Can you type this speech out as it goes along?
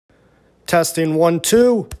Testing 1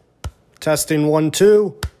 2. Testing 1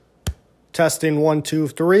 2. Testing 1 2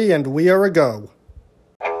 3, and we are a go.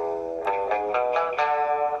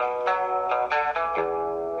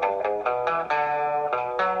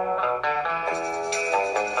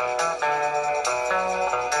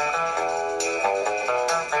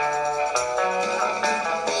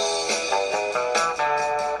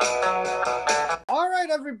 All right,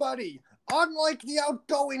 everybody. Unlike the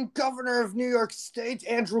outgoing governor of New York State,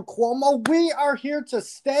 Andrew Cuomo, we are here to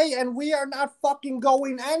stay, and we are not fucking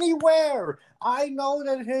going anywhere. I know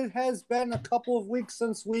that it has been a couple of weeks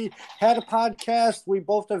since we had a podcast. We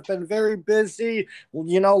both have been very busy.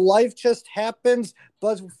 You know, life just happens.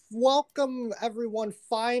 But welcome, everyone,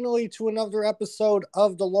 finally to another episode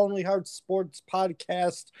of the Lonely Heart Sports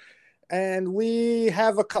Podcast. And we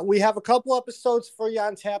have a couple episodes for you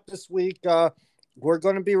on tap this week. We're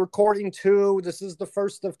going to be recording 2. This is the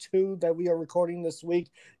first of 2 that we are recording this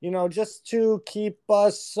week, just to keep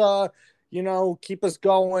us, keep us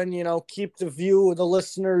going, keep the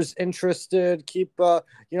listeners interested,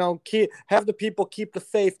 have the people keep the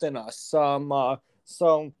faith in us.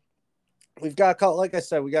 So we've got, like I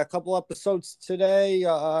said, we got a couple episodes today.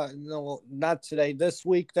 Not today, this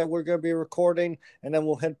week that we're going to be recording, and then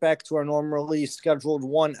we'll head back to our normally scheduled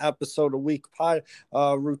 1 episode a week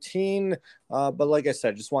routine. But like I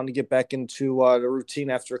said, just wanted to get back into the routine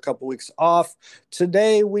after a couple weeks off.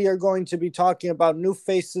 Today, we are going to be talking about new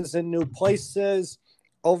faces and new places.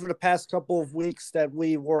 Over the past couple of weeks that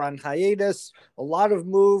we were on hiatus, a lot of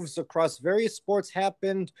moves across various sports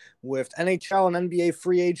happened with NHL and NBA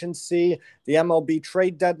free agency, the MLB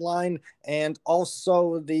trade deadline, and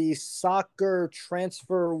also the soccer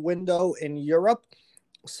transfer window in Europe.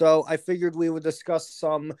 So I figured we would discuss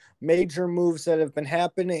some major moves that have been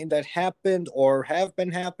happening, that happened or have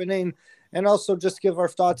been happening, and also just give our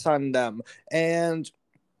thoughts on them. And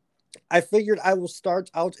I figured I will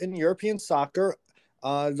start out in European soccer.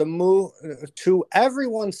 The move, to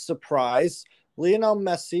everyone's surprise, Lionel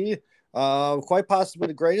Messi, quite possibly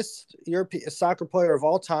the greatest European soccer player of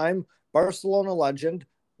all time, Barcelona legend,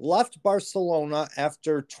 left Barcelona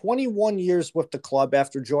after 21 years with the club,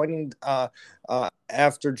 after joining that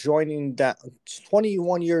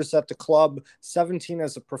 21 years at the club, 17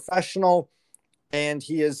 as a professional. And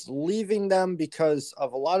he is leaving them because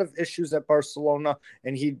of a lot of issues at Barcelona.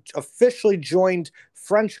 And he officially joined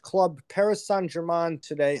French club Paris Saint-Germain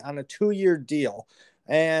today on a 2-year deal.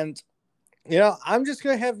 And, I'm just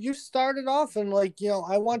going to have you start it off. And,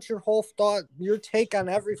 I want your whole thought, your take on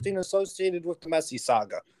everything associated with the Messi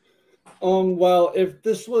saga. Well, if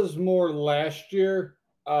this was more last year,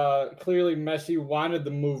 clearly Messi wanted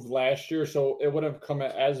the move last year, so it wouldn't have come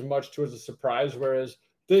as much to as a surprise, whereas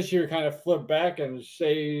this year kind of flipped back and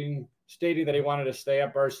stating that he wanted to stay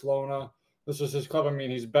at Barcelona. This was his club. I mean,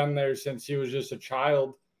 he's been there since he was just a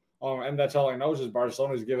child. And that's all he knows is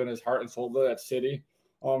Barcelona. He's given his heart and soul to that city.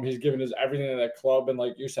 He's given his everything to that club. And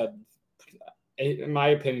like you said, in my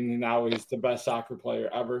opinion, now he's the best soccer player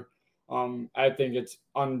ever. I think it's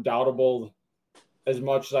undoubtable. As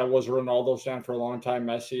much as I was a Ronaldo fan for a long time,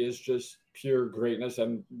 Messi is just pure greatness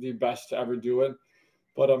and the best to ever do it.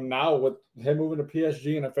 But now with him moving to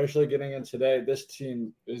PSG and officially getting in today, this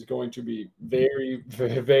team is going to be very,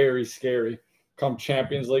 very, very scary come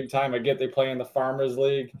Champions League time. I get they play in the Farmers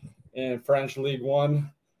League and French League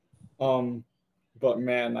One. But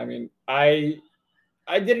man, I mean, I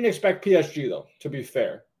didn't expect PSG though, to be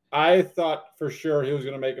fair. I thought for sure he was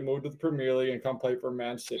going to make a move to the Premier League and come play for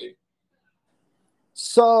Man City.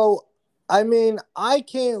 So, I mean, I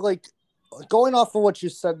can't going off of what you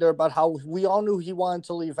said there about how we all knew he wanted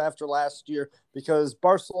to leave after last year because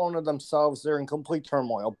Barcelona themselves, they're in complete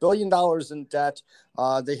turmoil. $1 billion in debt.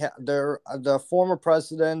 The former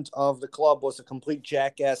president of the club was a complete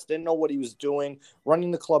jackass, didn't know what he was doing,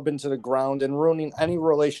 running the club into the ground and ruining any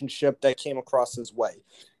relationship that came across his way.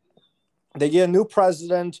 They get a new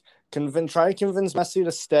president, try to convince Messi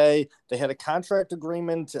to stay. They had a contract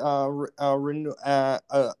agreement agreed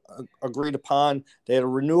upon. They had a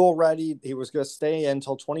renewal ready. He was going to stay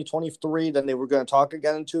until 2023. Then they were going to talk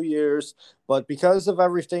again in 2 years. But because of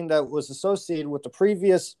everything that was associated with the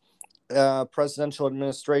previous presidential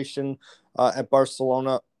administration at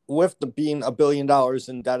Barcelona, with being $1 billion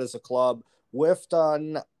in debt as a club, with all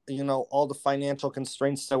the financial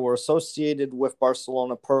constraints that were associated with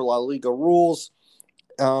Barcelona per La Liga rules,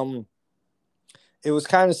 it was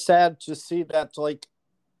kind of sad to see that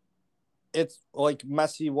it's like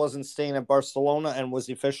Messi wasn't staying at Barcelona and was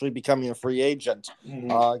officially becoming a free agent,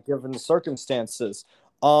 given the circumstances.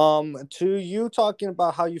 To you talking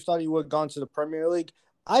about how you thought he would have gone to the Premier League,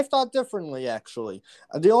 I've thought differently, actually.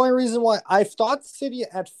 The only reason why I've thought City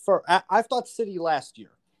at first, I've thought City last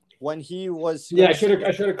year when he was Yeah, in.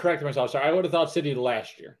 I should have corrected myself. Sorry, I would have thought City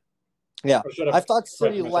last year. Yeah, I should have I thought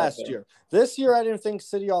City corrected myself last there. year. This year, I didn't think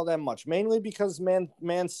City all that much, mainly because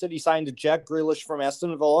Man City signed Jack Grealish from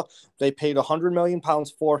Aston Villa. They paid £100 million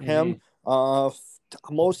for him.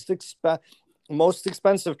 Most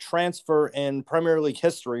expensive transfer in Premier League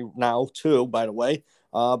history now, too. By the way,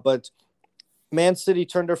 but Man City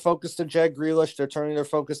turned their focus to Jack Grealish. They're turning their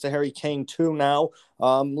focus to Harry Kane too now.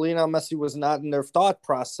 Lionel Messi was not in their thought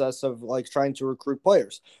process of like trying to recruit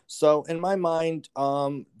players. So in my mind,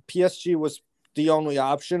 PSG was the only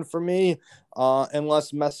option for me,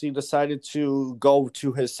 unless Messi decided to go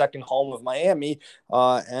to his second home of Miami,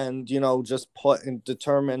 and just put and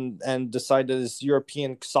determine and decide that his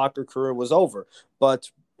European soccer career was over. But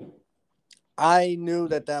I knew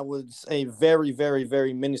that was a very, very,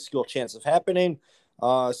 very minuscule chance of happening.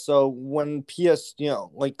 So when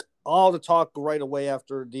like all the talk right away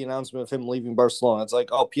after the announcement of him leaving Barcelona, it's like,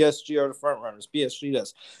 oh, PSG are the front runners. PSG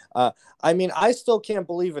this. I mean, I still can't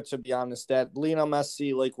believe it, to be honest, that Lionel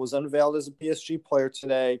Messi like was unveiled as a PSG player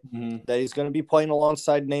today. That he's going to be playing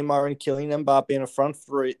alongside Neymar and Kylian Mbappe in a front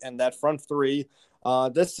three, and that front three.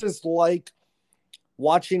 This is like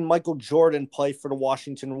watching Michael Jordan play for the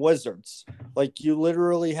Washington Wizards. Like you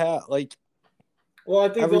literally have like. Well, I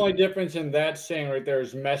think the only difference in that saying right there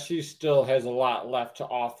is Messi still has a lot left to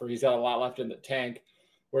offer. He's got a lot left in the tank,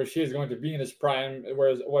 where she is going to be in his prime.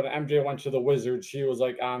 Whereas when MJ went to the Wizards, he was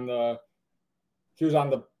like on the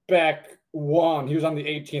back one. He was on the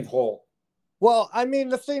 18th hole. Well, I mean,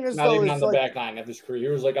 the thing is, not even on the back line of his career. He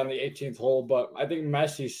was like on the 18th hole, but I think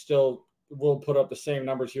Messi still will put up the same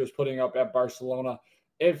numbers he was putting up at Barcelona,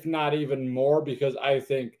 if not even more, because I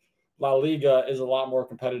think La Liga is a lot more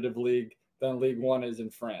competitive league than League One is in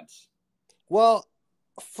France. Well,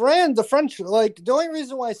 the French, like the only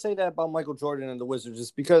reason why I say that about Michael Jordan and the Wizards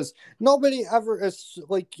is because nobody ever is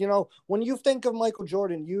like, when you think of Michael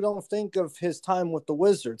Jordan, you don't think of his time with the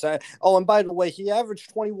Wizards. And by the way, he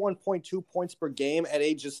averaged 21.2 points per game at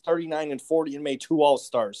ages 39 and 40 and made 2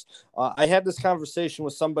 All-Stars. I had this conversation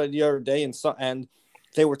with somebody the other day, and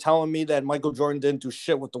they were telling me that Michael Jordan didn't do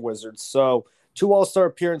shit with the Wizards. So 2 All-Star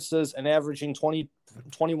appearances and averaging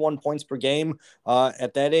 21 points per game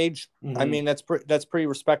at that age. I mean, that's pretty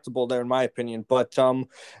respectable there in my opinion. But no,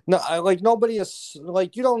 like nobody is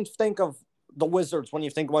like, you don't think of the Wizards when you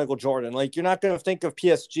think Michael Jordan. Like you're not going to think of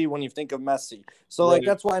PSG when you think of Messi. So like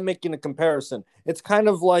that's why I'm making a comparison. It's kind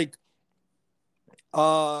of like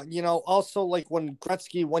also like when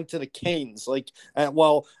Gretzky went to the Canes, like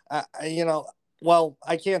well,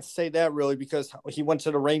 I can't say that really because he went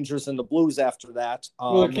to the Rangers and the Blues after that.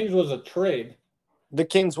 Well, the Kings was a trade. The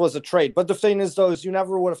Kings was a trade. But the thing is, though, is you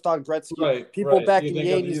never would have thought Gretzky. Right. People back in the the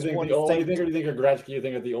 80s you think wouldn't think. You think of Gretzky, you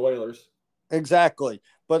think of the Oilers. Exactly.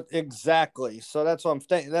 But exactly. So that's what I'm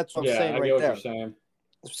saying. That's what I'm saying right there. You're saying.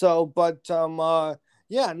 So, but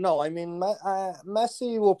yeah, no, I mean,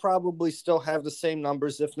 Messi will probably still have the same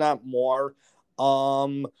numbers, if not more.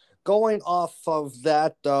 Going off of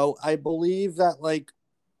that, though, I believe that like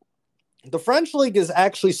the French league is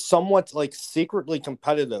actually somewhat like secretly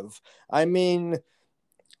competitive. I mean,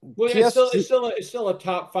 well, it's still a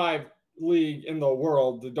top 5 league in the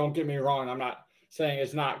world. Don't get me wrong. I'm not saying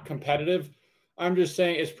it's not competitive. I'm just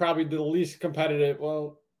saying it's probably the least competitive.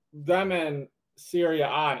 Well, them and Serie A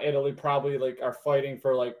and Italy probably like are fighting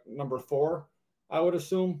for like number 4, I would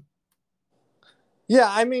assume. Yeah,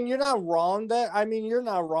 I mean, you're not wrong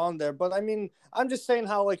there. But I mean, I'm just saying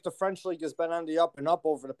how like the French league has been on the up and up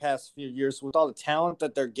over the past few years with all the talent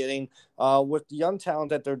that they're getting, with the young talent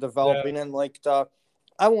that they're developing, and like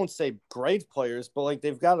I won't say great players, but like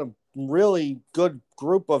they've got a really good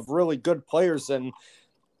group of really good players in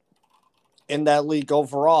that league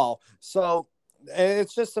overall. So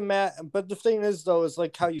it's just a matter. But the thing is, though, is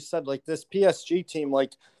like how you said, like this PSG team,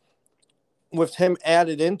 like with him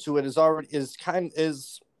added into it, is kind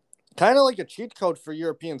of like a cheat code for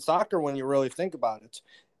European soccer when you really think about it.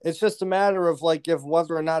 It's just a matter of like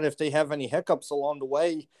whether or not if they have any hiccups along the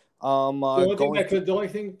way. The only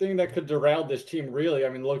thing that could derail this team, really, I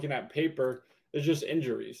mean, looking at paper, is just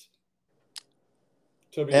injuries.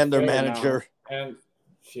 And their manager. Now. And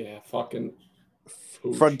yeah, fucking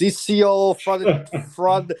Fraudiccio or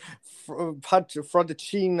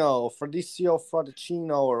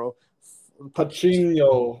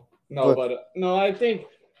Pacino. No, I think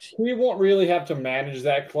he won't really have to manage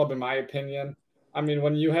that club, in my opinion. I mean,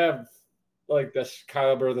 when you have like this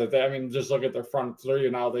caliber I mean, just look at their front three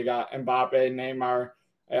now. They got Mbappe, Neymar,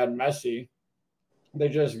 and Messi. They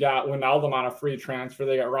just got Wijnaldum on a free transfer.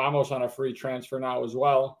 They got Ramos on a free transfer now as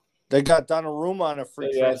well. They got Donnarumma on a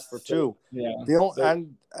free transfer too. Yeah.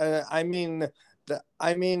 Wijnaldum,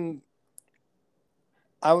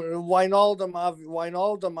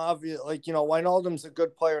 like, you know, Wijnaldum's a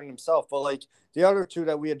good player in himself, but like the other two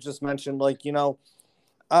that we had just mentioned, like, you know,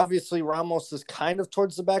 obviously Ramos is kind of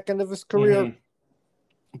towards the back end of his career. Mm-hmm.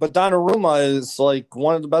 But Donnarumma is like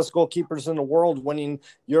one of the best goalkeepers in the world, winning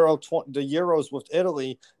the Euros with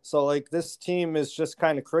Italy. So like this team is just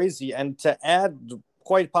kind of crazy. And to add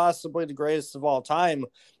quite possibly the greatest of all time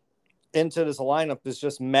into this lineup is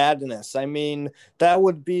just madness. I mean, that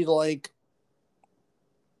would be like,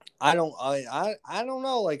 I don't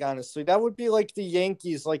know. Like, honestly, that would be like the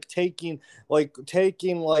Yankees, like taking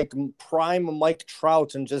prime Mike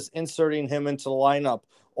Trout and just inserting him into the lineup,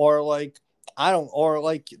 or like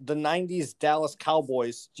the 90s Dallas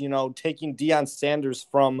Cowboys, you know, taking Deion Sanders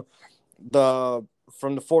from the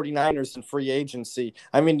 49ers in free agency.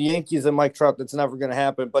 I mean, the Yankees and Mike Trout, that's never going to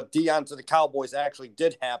happen, but Deion to the Cowboys actually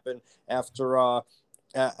did happen after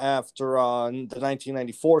the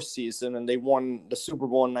 1994 season, and they won the Super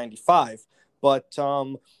Bowl in 95. But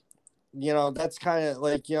you know, that's kind of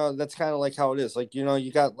like how it is. Like, you know,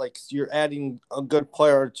 you got like, you're adding a good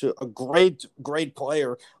player to a great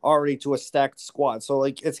player already to a stacked squad. So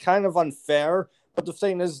like, it's kind of unfair. But the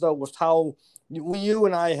thing is, though, with how you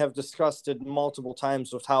and I have discussed it multiple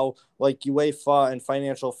times with how like UEFA and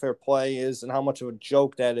financial fair play is and how much of a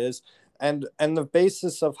joke that is, and the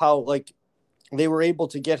basis of how like they were able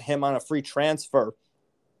to get him on a free transfer.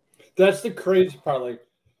 That's the crazy part. Like,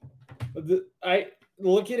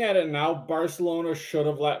 looking at it now, Barcelona should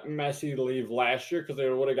have let Messi leave last year because they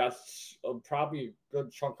would have got probably a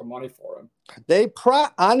good chunk of money for him.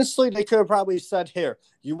 Honestly, they could have probably said, "Here,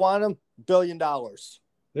 you want him, $1 billion."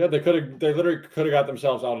 Yeah, they literally could have got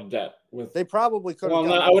themselves out of debt with. They probably could have.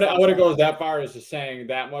 Well, I would have gone that far as to saying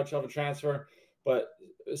that much of a transfer, but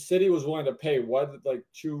City was willing to pay what, like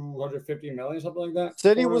 250 million, something like that.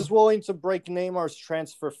 City was willing to break Neymar's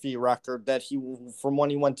transfer fee record that from when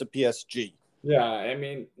he went to PSG. Yeah, I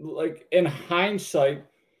mean, like in hindsight,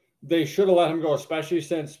 they should have let him go, especially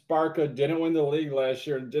since Barca didn't win the league last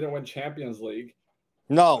year and didn't win Champions League.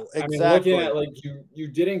 No, exactly. I mean, looking at like you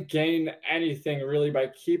didn't gain anything really by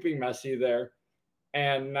keeping Messi there,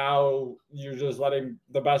 and now you're just letting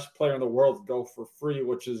the best player in the world go for free,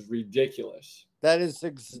 which is ridiculous. That's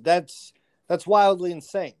wildly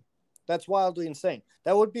insane. That's wildly insane.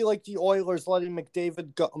 That would be like the Oilers letting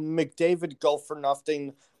McDavid go for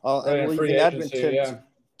nothing and leaving Edmonton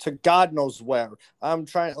to God knows where. I'm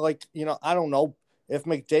trying, like, you know, I don't know if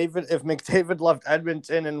McDavid left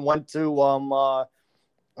Edmonton and went to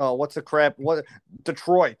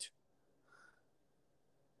Detroit.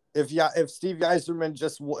 If Steve Yzerman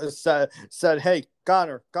just said, "Hey,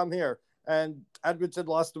 Connor, come here," and Edmonton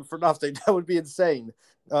lost him for nothing, that would be insane.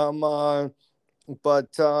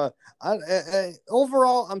 But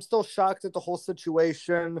overall, I'm still shocked at the whole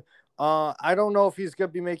situation. I don't know if he's going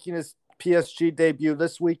to be making his PSG debut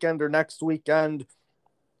this weekend or next weekend.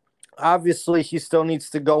 Obviously, he still needs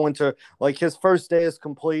to go into, like, his first day is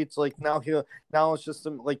complete. Like, now it's just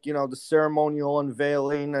like, you know, the ceremonial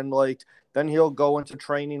unveiling, and like then he'll go into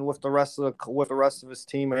training with the rest of his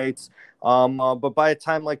teammates. But by the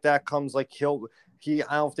time like that comes, like I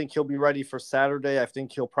don't think he'll be ready for Saturday. I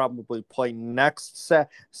think he'll probably play next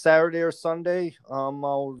Saturday or Sunday.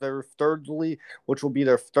 Their third league, which will be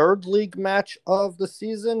their third league match of the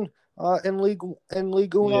season in League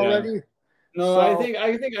One already. No, so, I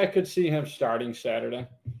think I could see him starting Saturday.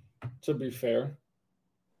 To be fair.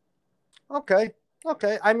 Okay.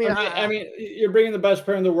 I mean, you're bringing the best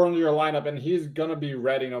player in the world into your lineup, and he's gonna be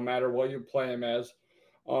ready no matter what you play him as.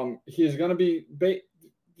 He's gonna be.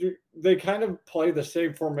 They kind of play the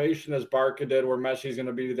same formation as Barca did, where Messi's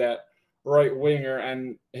gonna be that right winger,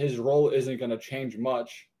 and his role isn't gonna change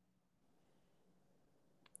much.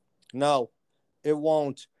 No, it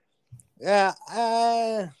won't. Yeah,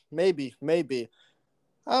 maybe.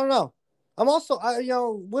 I don't know. I'm also,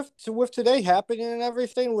 with today happening and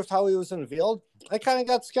everything, with how he was unveiled, I kind of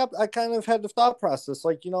got skeptical. I kind of had the thought process,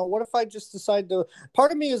 like, you know, what if I just decide to?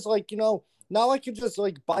 Part of me is like, you know, now I could just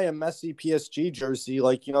like buy a Messi PSG jersey,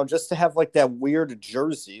 like, you know, just to have like that weird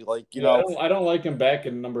jersey, like, you know. I don't like him back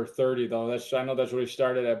in number 30 though. I know that's what he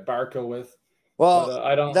started at Barca with. Well, but,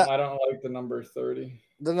 I don't like the number 30.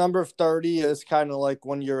 The number 30 is kind of like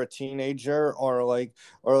when you're a teenager or like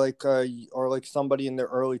somebody in their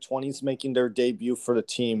early 20s making their debut for the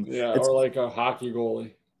team. Yeah, or like a hockey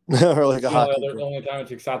goalie. Or like a hockey. The only time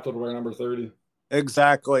it's acceptable to wear number 30.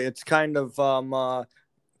 Exactly. It's kind of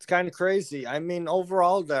It's kind of crazy. I mean,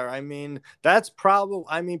 overall, there. I mean, that's probably.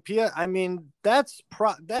 I mean, that's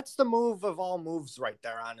the move of all moves, right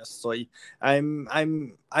there. Honestly, I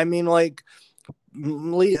mean, like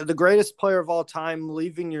the greatest player of all time,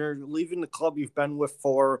 leaving the club you've been with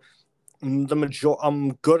for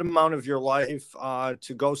the good amount of your life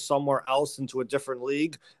to go somewhere else into a different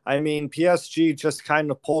league. I mean, PSG just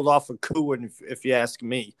kind of pulled off a coup, if you ask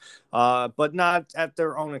me, but not at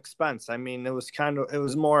their own expense. I mean, it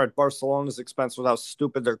was more at Barcelona's expense with how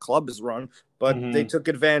stupid their club is run. But they took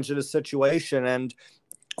advantage of the situation, and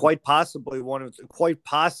quite possibly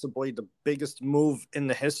the biggest move in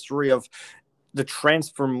the history of the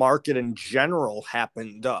transfer market in general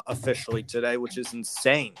happened officially today, which is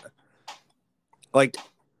insane. Like,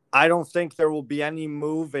 I don't think there will be any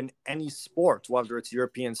move in any sport, whether it's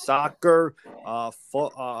European soccer,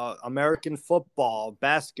 American football,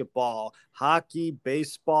 basketball, hockey,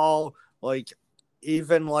 baseball, like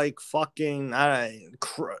even like fucking any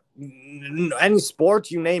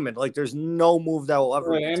sport, you name it. Like, there's no move that will ever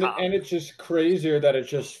Right, be top. and it's just crazier that it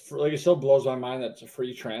just like it still blows my mind that it's a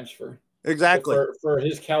free transfer. Exactly. For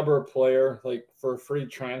his caliber of player, like for a free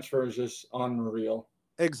transfer is just unreal.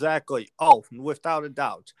 Exactly. Oh, without a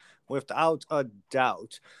doubt. Without a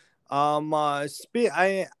doubt. Honestly,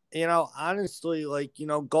 like,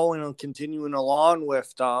 going and continuing along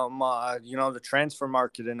with the transfer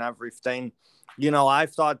market and everything, I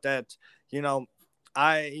thought that,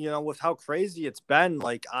 with how crazy it's been,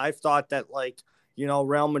 like, I thought that, like,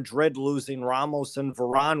 Real Madrid losing Ramos and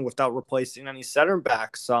Varane without replacing any center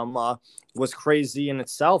backs was crazy in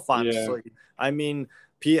itself, honestly. Yeah. I mean,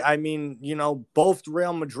 both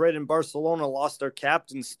Real Madrid and Barcelona lost their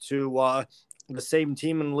captains to the same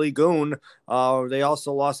team in Ligue 1. They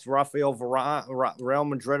also lost Rafael Varane. Real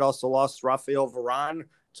Madrid also lost Rafael Varane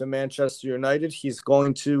to Manchester United. He's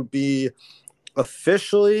going to be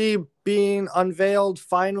officially being unveiled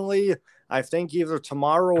finally, I think either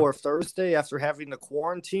tomorrow or Thursday, after having the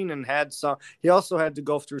quarantine, and he also had to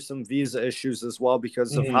go through some visa issues as well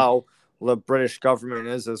because of how the British government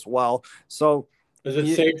is as well. So is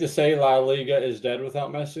it safe to say La Liga is dead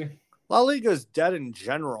without Messi? La Liga is dead in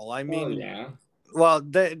general. I mean,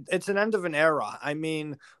 it's an end of an era. I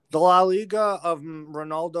mean, the La Liga of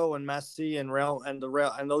Ronaldo and Messi and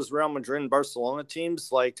those Real Madrid and Barcelona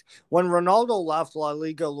teams, like when Ronaldo left, La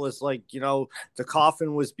Liga was like, the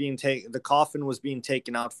coffin was being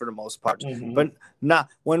taken out for the most part. But not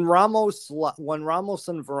when Ramos and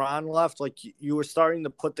Varane left, like you were starting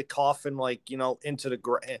to put the coffin into the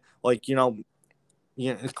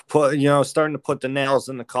starting to put the nails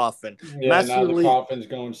in the coffin. Yeah, now the coffin's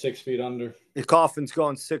going 6 feet under. The coffin's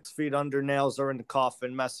going 6 feet under. Nails are in the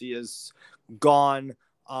coffin. Messi is gone.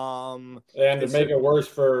 And to make it worse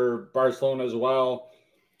for Barcelona as well,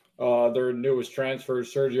 their newest transfer,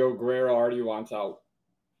 Sergio Aguero, already wants out.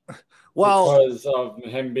 Well, because of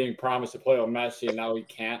him being promised to play with Messi, and now he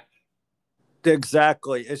can't.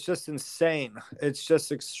 Exactly. It's just insane. It's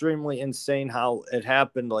just extremely insane how it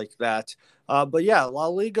happened like that. But yeah, La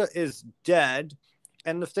Liga is dead.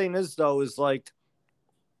 And the thing is, though, is like,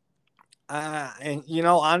 and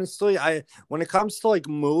honestly, when it comes to like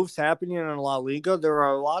moves happening in La Liga, there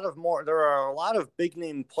are a lot of big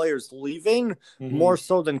name players leaving more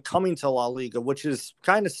so than coming to La Liga, which is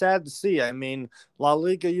kind of sad to see. I mean, La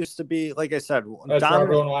Liga used to be, like I said, that's where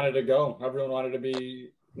everyone wanted to go. Everyone wanted to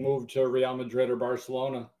be moved to Real Madrid or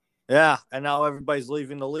Barcelona. Yeah, and now everybody's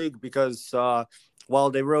leaving the league because,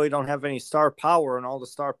 they really don't have any star power, and all the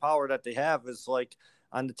star power that they have is like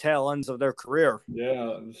on the tail ends of their career.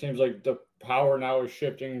 Yeah, it seems like the power now is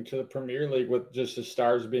shifting to the Premier League with just the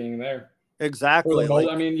stars being there. Exactly.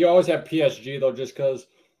 I mean, you always have PSG though, just because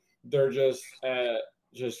they're just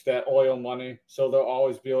that oil money, so they'll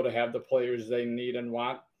always be able to have the players they need and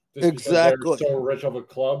want. Just exactly. Because they're so rich of a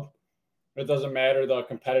club. It doesn't matter the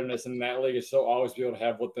competitiveness in that league. Is still always be able to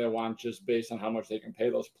have what they want just based on how much they can pay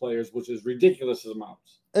those players, which is ridiculous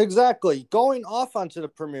amounts. Exactly. Going off onto the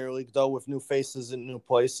Premier League, though, with new faces and new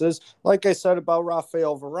places, like I said about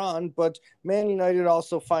Rafael Varane, but Man United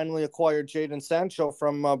also finally acquired Jadon Sancho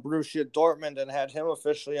from Borussia Dortmund and had him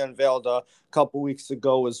officially unveiled a couple weeks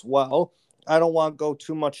ago as well. I don't want to go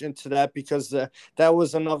too much into that because that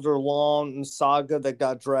was another long saga that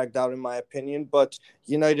got dragged out, in my opinion. But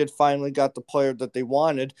United finally got the player that they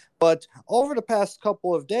wanted. But over the past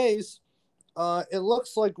couple of days, it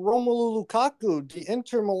looks like Romelu Lukaku, the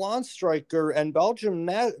Inter Milan striker and Belgian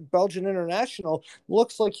international,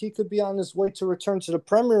 looks like he could be on his way to return to the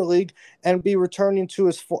Premier League and be returning to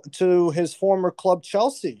his former club,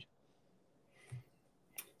 Chelsea.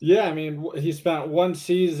 Yeah, I mean, he spent one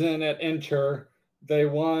season at Inter. They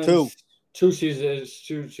won two. two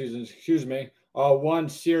seasons, excuse me. Won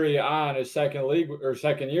Serie A in his second league or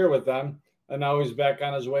second year with them, and now he's back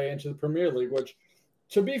on his way into the Premier League. Which,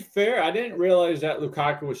 to be fair, I didn't realize that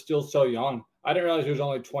Lukaku was still so young. I didn't realize he was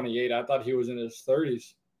only 28. I thought he was in his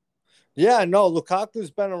 30s. Yeah, no,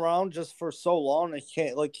 Lukaku's been around just for so long. He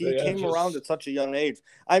Yeah, came around just at such a young age.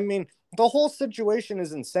 I mean, the whole situation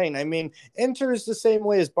is insane. I mean, Inter is the same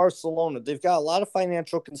way as Barcelona. They've got a lot of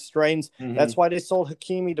financial constraints. That's why they sold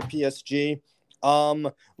Hakimi to PSG.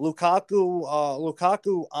 Lukaku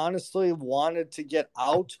honestly wanted to get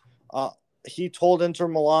out. He told Inter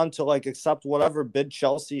Milan to accept whatever bid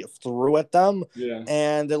Chelsea threw at them. yeah.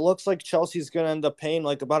 And it looks like Chelsea's going to end up paying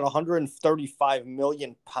about 135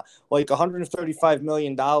 million, like 135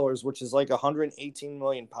 million dollars, which is like 118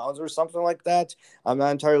 million pounds or something like that. I'm not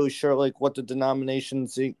entirely sure what the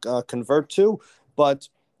denominations convert to, but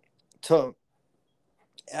it's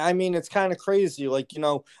kind of crazy.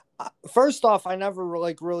 First off, I never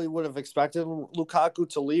really would have expected Lukaku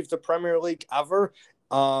to leave the Premier League ever.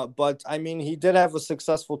 But he did have a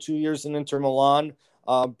successful 2 years in Inter Milan,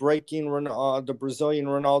 breaking the Brazilian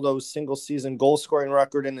Ronaldo's single season goal scoring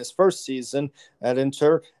record in his first season at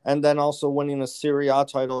Inter, and then also winning a Serie A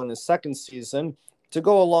title in his second season to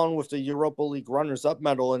go along with the Europa League runners-up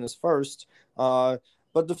medal in his first. But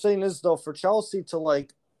the thing is, though, for Chelsea to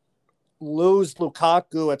lose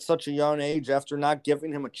Lukaku at such a young age after not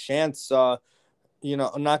giving him a chance,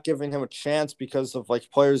 not giving him a chance because of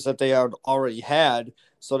players that they had already had.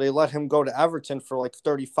 So they let him go to Everton for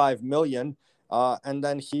 35 million. And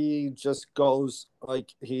then he just goes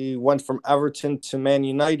he went from Everton to Man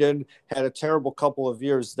United, had a terrible couple of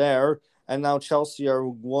years there. And now Chelsea are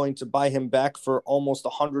willing to buy him back for almost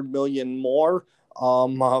 100 million more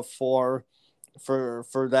for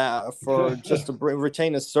just to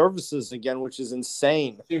retain his services again, which is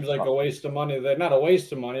insane. Seems like a waste of money. They're not a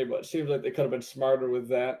waste of money, but it seems like they could have been smarter with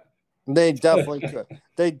that. They definitely could.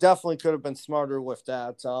 They definitely could have been smarter with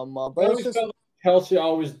that. But it's just Chelsea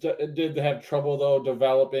always did have trouble though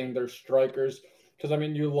developing their strikers because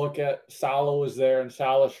you look at Salah was there and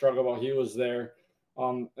Salah struggled while he was there.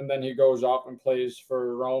 And then he goes off and plays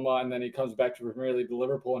for Roma, and then he comes back to Premier League to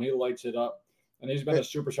Liverpool, and he lights it up. And he's been a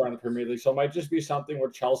superstar in the Premier League. So it might just be something where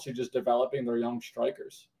Chelsea just developing their young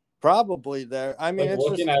strikers. Probably there. It's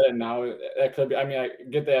looking at it now, it could be. I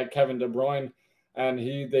get that Kevin De Bruyne, and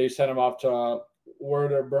they sent him off to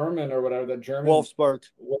Werder Bremen or whatever, the German. Wolfsburg.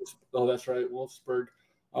 Oh, that's right, Wolfsburg.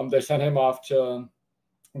 They sent him off to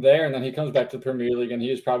there, and then he comes back to the Premier League, and he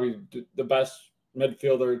is probably the best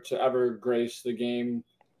midfielder to ever grace the game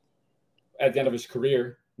at the end of his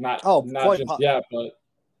career. Not just yet, but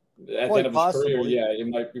at the end of his career, yeah, it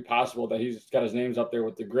might be possible that he's got his names up there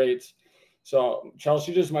with the greats. So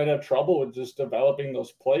Chelsea just might have trouble with just developing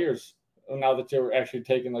those players now that they're actually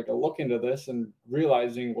taking a look into this and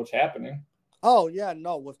realizing what's happening. Oh yeah,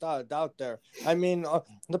 no, without a doubt. There,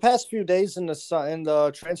 the past few days in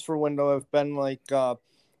the transfer window have been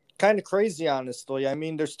kind of crazy, honestly.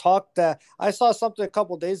 There's talk that I saw something a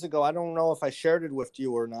couple days ago. I don't know if I shared it with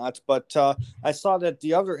you or not, but I saw that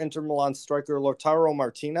the other Inter Milan striker, Lautaro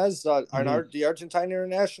Martinez, the Argentine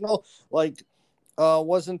international,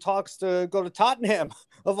 was in talks to go to Tottenham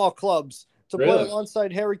of all clubs to play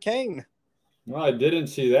alongside Harry Kane. Well, I didn't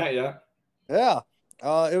see that yet. Yeah,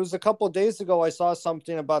 it was a couple of days ago. I saw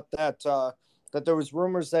something about that. That there was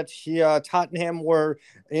rumors that Tottenham were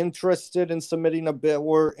interested in submitting a bid,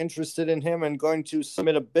 were interested in him and going to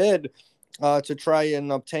submit a bid to try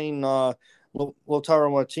and obtain Lautaro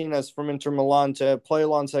Martinez from Inter Milan to play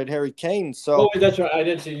alongside Harry Kane. So that's right. I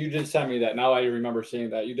did see you did send me that. Now I remember seeing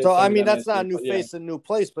that. You did. So that's not a new face in a new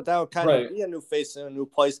place, but that would kind of be a new face in a new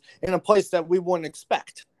place, in a place that we wouldn't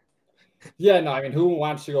expect. Yeah, no, who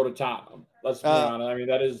wants to go to Tottenham? Let's be honest.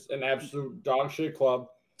 That is an absolute dog shit club.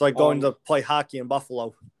 It's like going to play hockey in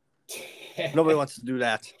Buffalo. Nobody wants to do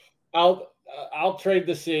that. I'll trade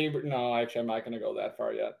the Sabres. No, actually, I'm not going to go that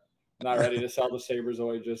far yet. Not ready to sell the Sabres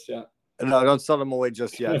away just yet. No, don't sell them away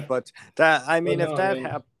just yet. But that, if that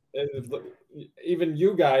happens, even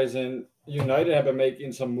you guys and United have been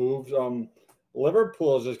making some moves.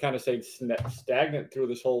 Liverpool has just kind of stayed stagnant through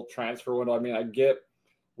this whole transfer window. I get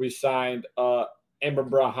we signed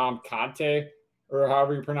Ibrahim Conte, or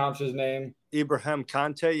however you pronounce his name. Ibrahim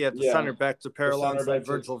Conte, the center back to pair alongside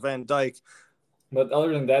Virgil van Dijk. But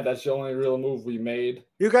other than that, that's the only real move we made.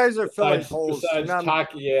 You guys are filling holes. Besides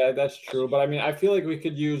Taki, yeah, that's true. But I feel like we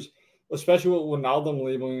could use, especially with Wijnaldum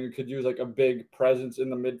leaving, we could use a big presence in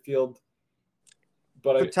the midfield.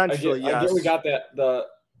 But potentially, I get we got the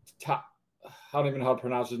top. I don't even know how to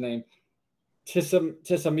pronounce his name.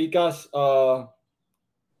 Tsimikas,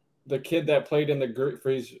 the kid that played in the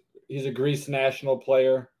He's a Greece national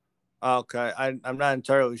player. Okay, I'm not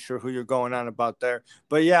entirely sure who you're going on about there,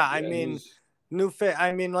 but yeah, I Yeah, mean, he's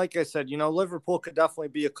I mean, like I said, Liverpool could definitely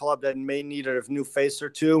be a club that may need a new face or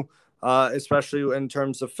two, especially in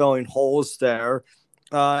terms of filling holes there.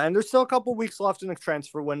 And there's still a couple weeks left in the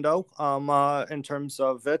transfer window, in terms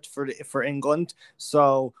of it for England.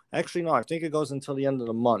 So actually, no, I think it goes until the end of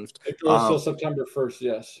the month. it goes till September 1st.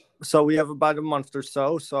 Yes. So we have about a month or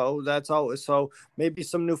so. So that's always so maybe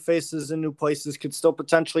some new faces and new places could still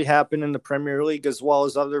potentially happen in the Premier League as well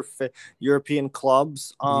as other European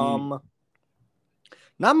clubs.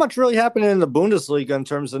 Not much really happening in the Bundesliga in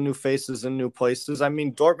terms of new faces and new places. I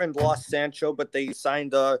mean, Dortmund lost Sancho, but they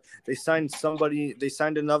signed another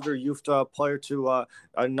youth player to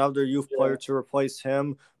replace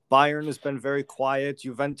him. Bayern has been very quiet.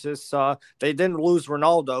 Juventus, they didn't lose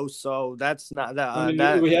Ronaldo, so that's not that. I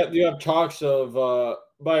mean, you have talks of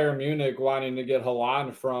Bayern Munich wanting to get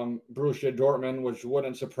Haaland from Borussia Dortmund, which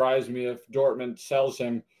wouldn't surprise me if Dortmund sells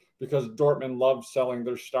him, because Dortmund loves selling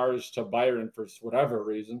their stars to Bayern for whatever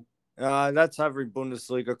reason. That's every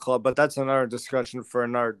Bundesliga club, but that's another discussion for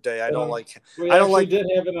another day. We did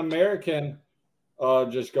have an American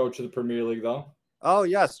just go to the Premier League, though. Oh,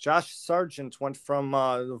 yes. Josh Sargent went from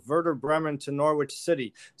Werder Bremen to Norwich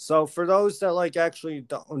City. So for those that actually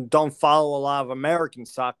don't follow a lot of American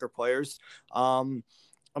soccer players,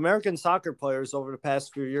 American soccer players over the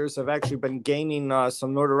past few years have actually been gaining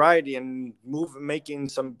some notoriety and making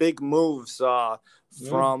some big moves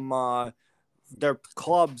from their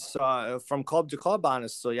clubs, from club to club,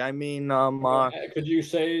 honestly. I mean, could you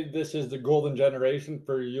say this is the golden generation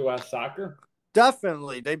for U.S. soccer?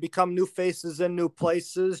 Definitely, they become new faces in new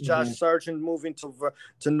places. Josh Sargent moving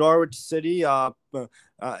to Norwich City of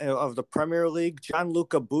the Premier League.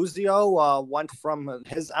 Gianluca Buzio went from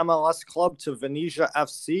his MLS club to Venezia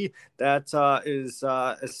FC. That is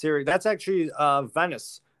a series. That's actually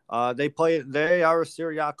Venice. They are a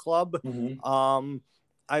Serie A club.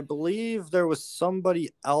 I believe there was somebody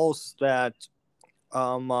else that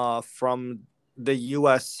from the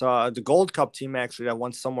U.S. The Gold Cup team actually that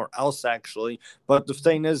went somewhere else actually. But the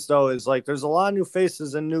thing is though is there's a lot of new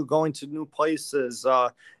faces and going to new places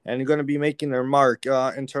and going to be making their mark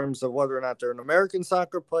in terms of whether or not they're an American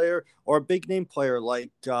soccer player or a big name player like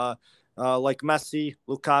Messi,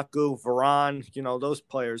 Lukaku, Varane, those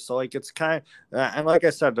players. So it's kind of and like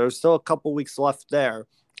I said, there's still a couple weeks left there.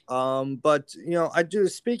 But I do,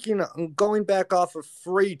 going back off of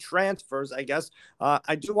free transfers, I guess,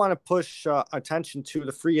 I do want to push attention to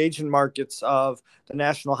the free agent markets of the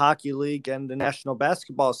National Hockey League and the National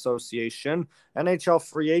Basketball Association. NHL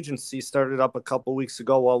free agency started up a couple weeks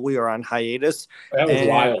ago while we were on hiatus. That was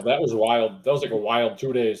wild. That was like a wild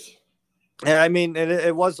 2 days. And I mean,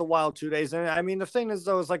 it was a wild 2 days. And I mean, the thing is,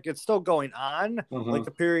 though, is it's still going on.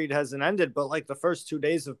 The period hasn't ended, but the first 2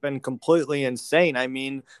 days have been completely insane. I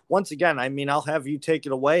mean, once again, I'll have you take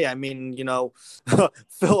it away. I mean,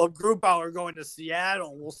 Philip Grubauer going to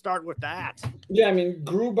Seattle. We'll start with that. Yeah, I mean,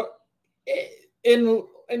 Grubauer, in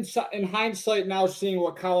hindsight, now seeing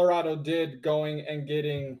what Colorado did going and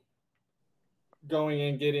getting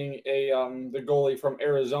the goalie from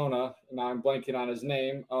Arizona. Now I'm blanking on his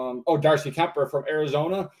name. Darcy Kemper from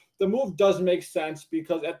Arizona. The move does make sense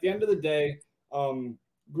because at the end of the day,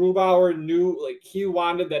 Grubauer knew he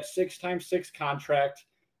wanted that 6x6 contract,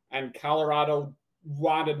 and Colorado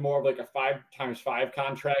wanted more of a 5x5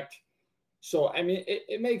 contract. So I mean,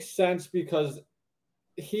 it makes sense because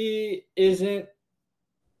he isn't.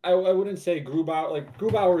 I wouldn't say Grubauer.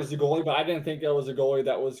 Grubauer is the goalie, but I didn't think that was a goalie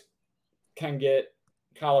that can get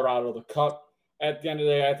Colorado the cup. At the end of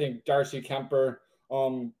the day, I think Darcy Kemper,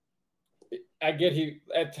 I get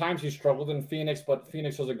at times he struggled in Phoenix, but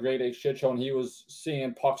Phoenix was a grade A shit show and he was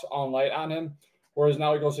seeing pucks all night on him. Whereas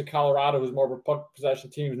now he goes to Colorado, who's more of a puck possession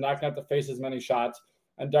team, who's not going to have to face as many shots.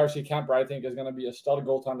 And Darcy Kemper, I think, is going to be a stud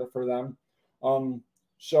goaltender for them.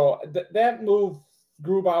 So that move,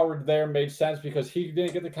 Grubauer there made sense because he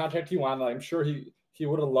didn't get the contract he wanted. I'm sure he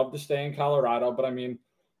would have loved to stay in Colorado, but I mean,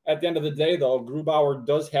 at the end of the day, though, Grubauer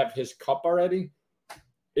does have his cup already,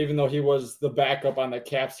 even though he was the backup on the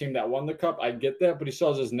Caps team that won the cup. I get that, but he still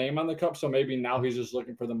has his name on the cup, so maybe now he's just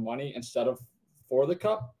looking for the money instead of for the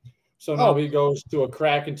cup. So now he goes to a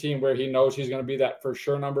Kraken team where he knows he's going to be that for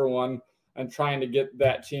sure number one and trying to get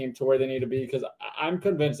that team to where they need to be because I'm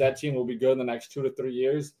convinced that team will be good in the next 2 to 3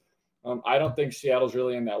 years. I don't think Seattle's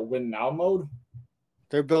really in that win now mode.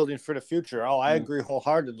 They're building for the future. Oh, I agree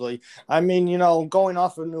wholeheartedly. I mean, going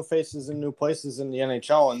off of new faces and new places in the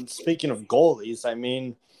NHL, and speaking of goalies, I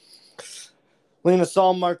mean, Linus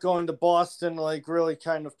Allmark going to Boston, like, really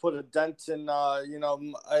kind of put a dent in,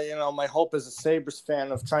 my hope as a Sabres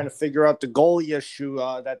fan of trying to figure out the goalie issue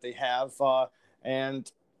that they have.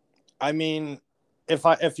 And I mean,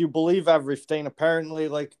 if you believe everything, apparently,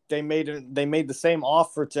 like, they made the same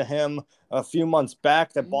offer to him a few months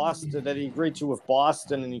back that he agreed to with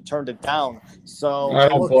Boston, and he turned it down. So I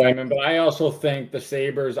don't blame him, but I also think the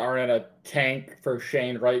Sabres are in a tank for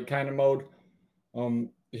Shane Wright kind of mode.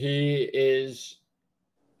 He is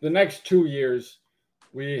the next 2 years.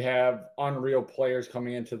 We have unreal players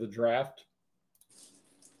coming into the draft,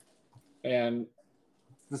 and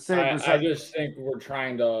the Sabres I just think we're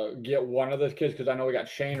trying to get one of those kids because I know we got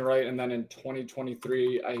Shane Wright, and then in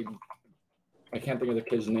 2023, I can't think of the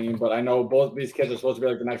kid's name, but I know both these kids are supposed to be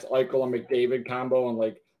like the next Eichel and McDavid combo, and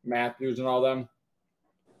like Matthews and all them.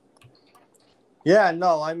 Yeah,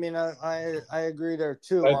 no, I mean, I agree there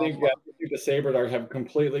too. I think the Sabres have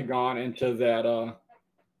completely gone into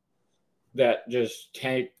that just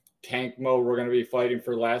tank mode. We're going to be fighting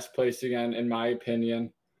for last place again, in my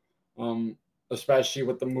opinion. Especially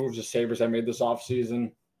with the moves the Sabres have made this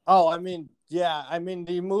offseason. Oh, I mean, yeah. I mean,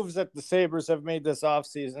 the moves that the Sabres have made this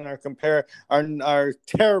offseason are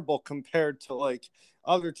terrible compared to, like,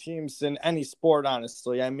 other teams in any sport,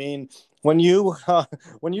 honestly. I mean, when you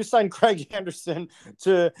sign Craig Anderson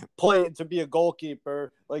to be a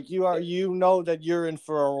goalkeeper, like, you know that you're in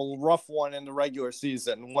for a rough one in the regular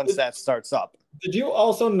season once that starts up. Did you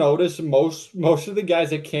also notice most of the guys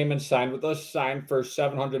that came and signed with us signed for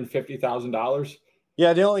 $750,000?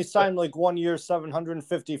 Yeah, they only signed like 1 year,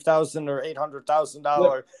 $750,000 or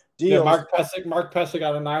 $800,000 deals. Yeah, Mark Pesic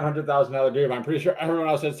got a $900,000 deal. I'm pretty sure everyone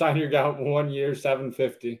else that signed here got 1 year,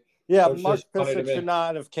 $750,000. Yeah, so Mark Pesic should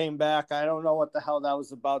not have came back. I don't know what the hell that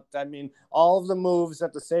was about. I mean, all of the moves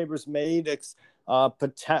that the Sabres made,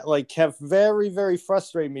 have very, very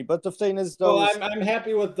frustrated me. But the thing is, though, I'm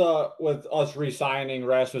happy with us re-signing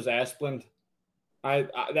Rasmus Asplund.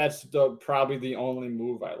 That's probably the only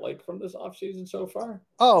move I like from this offseason so far.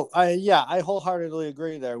 Oh, I wholeheartedly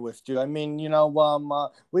agree there with you. I mean,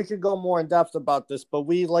 we could go more in depth about this, but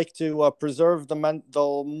we like to preserve the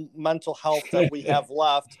mental health that we have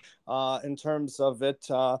left in terms of it.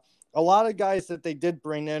 A lot of guys that they did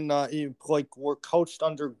bring in, were coached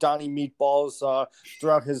under Donnie Meatballs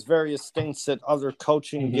throughout his various stints at other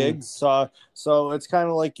coaching gigs. So it's kind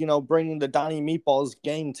of like, bringing the Donnie Meatballs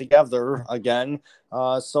game together again.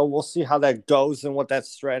 So we'll see how that goes and what that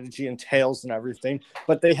strategy entails and everything.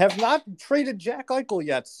 But they have not traded Jack Eichel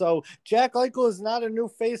yet. So Jack Eichel is not a new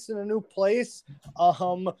face in a new place.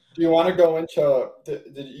 Do you want to go into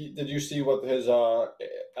did you see what his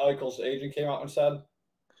Eichel's agent came out and said?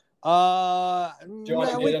 Do you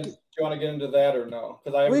want to get into that or no?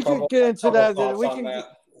 Because we can get into that.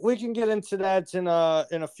 We can get into that in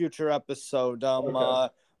a future episode.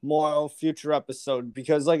 Okay. More future episode,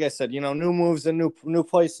 because like I said, new moves and new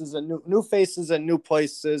places and new faces and new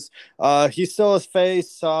places. He's still a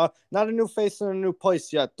face, not a new face in a new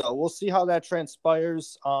place yet, though. We'll see how that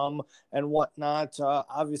transpires, and whatnot.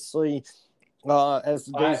 Obviously, as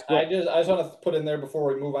the days go. I just want to put in there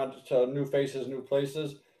before we move on to new faces, new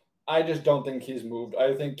places. I just don't think he's moved.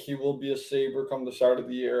 I think he will be a Sabre come the start of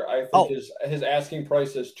the year. I think his asking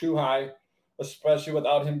price is too high, especially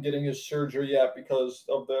without him getting his surgery yet because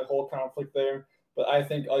of the whole conflict there. But I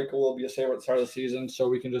think Eichel will be a Sabre at the start of the season, so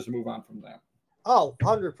we can just move on from that. Oh,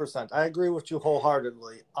 100%. I agree with you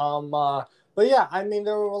wholeheartedly. But yeah, I mean,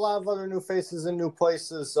 there were a lot of other new faces in new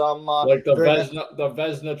places. Like the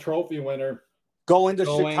Vezina Trophy winner going to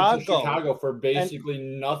Chicago for basically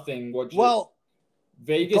nothing.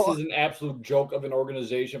 Vegas is an absolute joke of an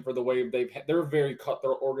organization for the way they're very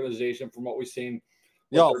cutthroat organization from what we've seen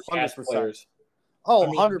with their past players. Oh,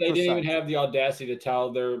 100%. They didn't even have the audacity to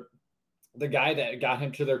tell the guy that got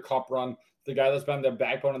him to their cup run, the guy that's been the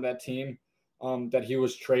backbone of that team, that he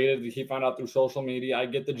was traded. He found out through social media. I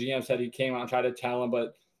get the GM said he came out and tried to tell him,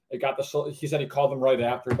 but he said he called them right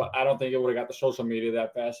after, but I don't think it would have got the social media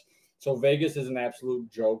that fast. So Vegas is an absolute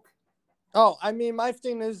joke. Oh, I mean, my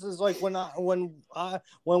thing is like when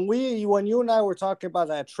you and I were talking about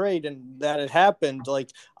that trade and that it happened,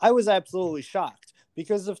 like, I was absolutely shocked,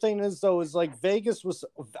 because the thing is, though, is like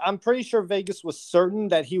I'm pretty sure Vegas was certain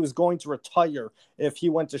that he was going to retire if he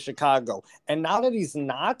went to Chicago. And now that he's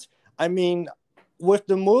not, I mean, with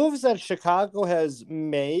the moves that Chicago has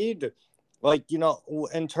made, like,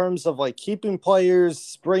 in terms of like keeping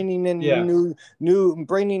players, bringing in new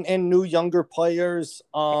younger players.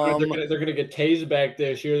 They're gonna get Taze back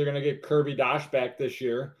this year. They're gonna get Kirby Dosh back this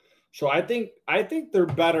year. So I think they're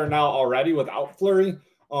better now already without Fleury.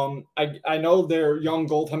 I know their young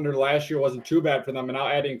goaltender last year wasn't too bad for them, and now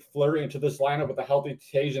adding Fleury into this lineup with a healthy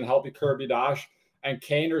Tage and healthy Kirby Dosh and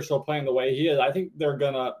Kane are still playing the way he is, I think they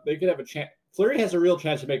could have a chance. Fleury has a real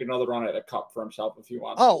chance to make another run at a cup for himself if he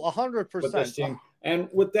wants. Oh, 100% with this team. And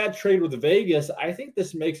with that trade with Vegas, I think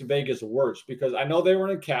this makes Vegas worse because I know they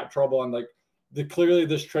were in cap trouble and clearly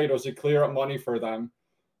this trade was to clear up money for them.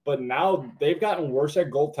 But now they've gotten worse at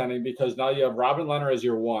goaltending because now you have Robin Lehner as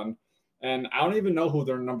your one. And I don't even know who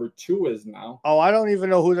their number 2 is now. Oh, I don't even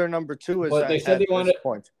know who their number 2 is. But they said they wanted.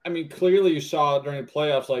 I mean, clearly you saw during the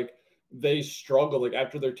playoffs, they struggle. Like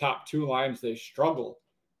after their top 2 lines, they struggle.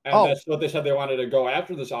 And that's what they said they wanted to go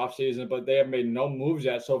after this offseason, but they have made no moves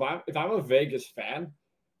yet. So if I'm a Vegas fan,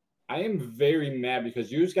 I am very mad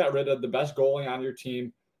because you just got rid of the best goalie on your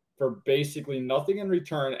team for basically nothing in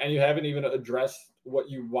return, and you haven't even addressed what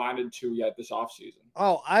you wanted to yet this offseason.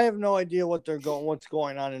 Oh, I have no idea what's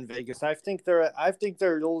going on in Vegas. I think they're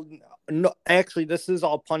no, actually, this is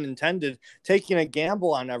all pun intended, taking a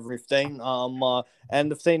gamble on everything.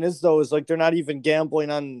 And the thing is though, is they're not even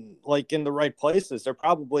gambling on in the right places. They're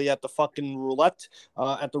probably at the fucking roulette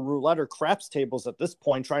or craps tables at this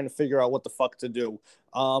point, trying to figure out what the fuck to do.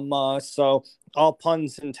 So all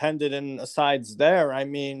puns intended and asides there. I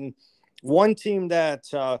mean, one team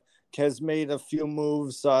that has made a few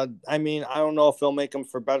moves. I mean, I don't know if they'll make them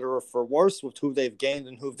for better or for worse with who they've gained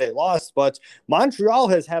and who they lost, but Montreal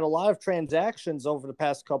has had a lot of transactions over the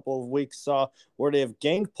past couple of weeks where they have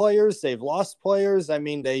gained players, they've lost players. I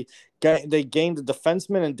mean, they gained a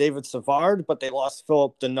defenseman in David Savard, but they lost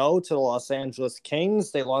Philip Deneau to the Los Angeles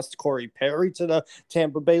Kings. They lost Corey Perry to the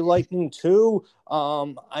Tampa Bay Lightning too.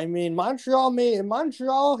 I mean,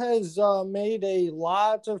 Montreal has made a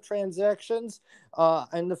lot of transactions.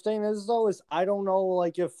 And the thing is, though, is I don't know,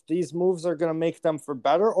 if these moves are going to make them for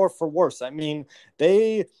better or for worse. I mean,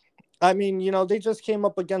 they just came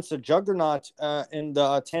up against a juggernaut in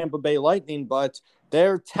the Tampa Bay Lightning, but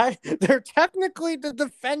they're technically the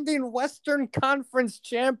defending Western Conference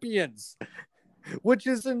champions, which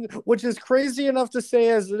is crazy enough to say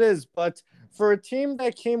as it is. But for a team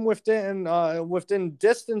that came within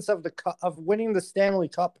distance of winning the Stanley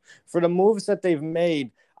Cup for the moves that they've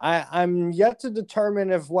made, I'm yet to determine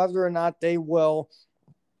whether or not they will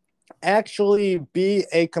actually be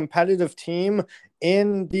a competitive team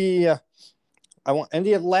in the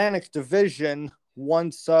Atlantic Division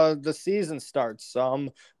once the season starts.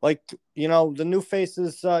 The new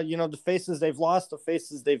faces, the faces they've lost, the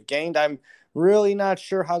faces they've gained. I'm really not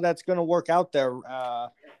sure how that's going to work out there.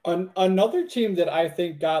 Another team that I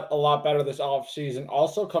think got a lot better this offseason,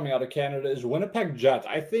 also coming out of Canada, is Winnipeg Jets.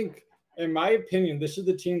 I think, in my opinion, this is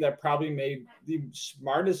the team that probably made the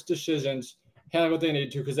smartest decisions, handling what they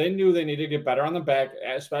needed to, because they knew they needed to get better on the back,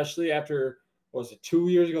 especially after,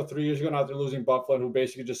 3 years ago, now they're losing Buffalo, who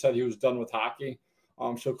basically just said he was done with hockey.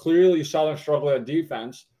 So clearly you saw them struggle at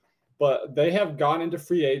defense, but they have gone into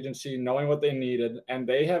free agency knowing what they needed, and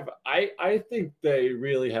they have, I think they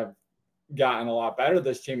really have gotten a lot better,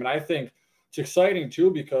 this team. And I think it's exciting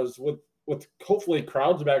too, because with hopefully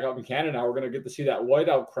crowds back up in Canada now, we're going to get to see that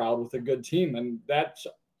whiteout crowd with a good team. And that's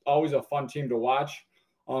always a fun team to watch.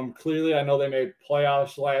 Clearly, I know they made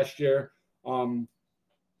playoffs last year,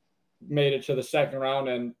 made it to the second round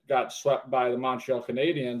and got swept by the Montreal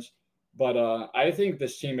Canadiens. But I think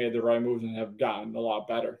this team made the right moves and have gotten a lot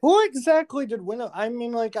better. Who exactly did Winnipeg? I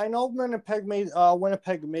mean, I know Winnipeg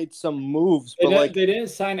made some moves, but they didn't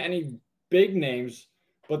sign any big names,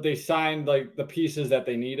 but they signed the pieces that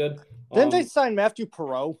they needed. Didn't they sign Matthew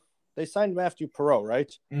Perreault? They signed Matthew Perreault,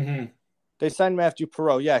 right? Mm-hmm. They signed Matthew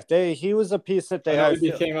Perreault. Yeah, he was a piece that they had.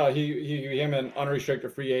 He became an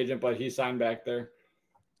unrestricted free agent, but he signed back there.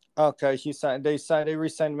 Okay, they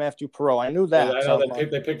re-signed Matthew Perreault. I knew that. Yeah, I know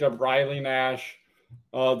they picked up Riley Nash.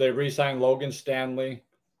 They re-signed Logan Stanley.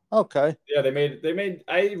 Okay. Yeah,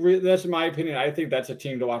 that's my opinion. I think that's a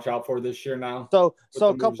team to watch out for this year now. So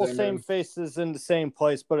a couple same faces in the same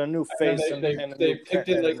place, but a new face they picked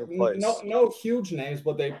in no huge names,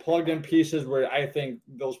 but they plugged in pieces where I think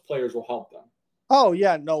those players will help them. Oh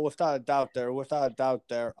yeah, no, without a doubt there.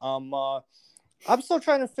 I'm still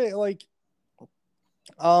trying to fit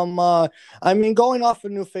I mean, going off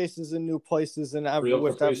of new faces and new places and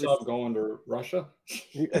Kaprizov going to Russia.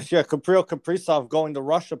 Yeah, Kirill Kaprizov going to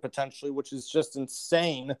Russia potentially, which is just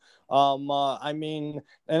insane. I mean,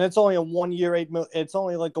 and it's only a 1 year, it's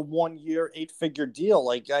only like a 1 year, 8-figure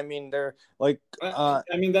deal. I mean, they're I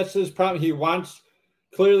mean, that's his problem.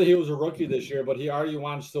 Clearly he was a rookie this year, but he already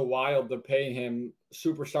wants the Wild to pay him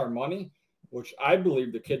superstar money, which I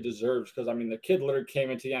believe the kid deserves, because I mean, the kid literally came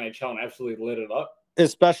into the NHL and absolutely lit it up.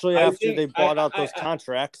 especially I after think they bought out those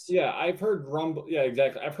contracts. yeah, I've heard Yeah,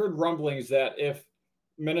 exactly. I've heard rumblings that if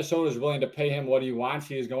Minnesota is willing to pay him what he wants,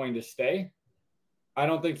 he is going to stay. I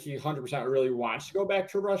don't think he 100% really wants to go back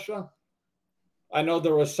to Russia. I know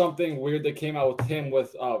there was something weird that came out with him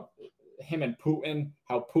and Putin,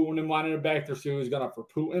 how Putin wanted him back there, so he was going up for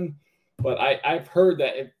Putin. But I've heard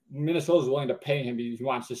that if Minnesota is willing to pay him, he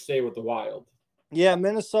wants to stay with the Wild. Yeah,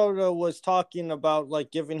 Minnesota was talking about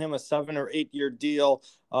like giving him a 7 or 8 year deal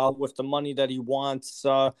with the money that he wants.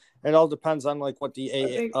 It all depends on like what the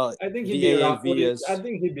I think he'd the be around. AAV is. I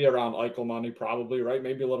think he'd be around Eichel money probably, right?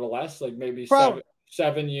 Maybe a little less, like maybe Probably.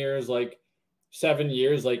 7 years, like 7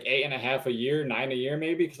 years, like 8.5 a year, 9 a year,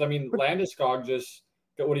 maybe. Because I mean, Landeskog just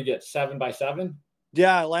got what do you get 7 by 7?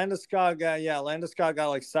 Yeah, Landeskog got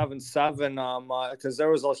like 7-7. Because there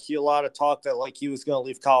was a lot of talk that like he was going to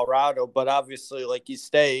leave Colorado, but obviously like he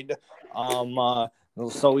stayed.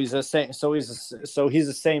 So he's the same. So he's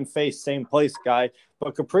the same face, same place guy.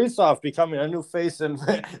 But Kaprizov becoming a new face and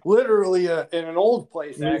literally in an old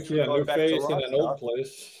place. Actually, yeah, new face in an old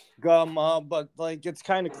place. But like it's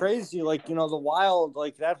kind of crazy, like the Wild,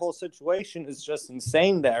 like that whole situation is just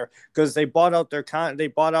insane there because they bought out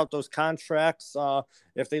those contracts.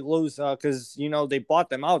 If they lose, because they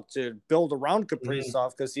bought them out to build around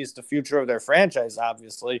Kaprizov because he's the future of their franchise,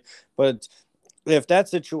 obviously. But if that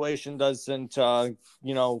situation doesn't,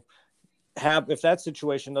 if that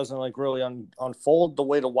situation doesn't like really unfold the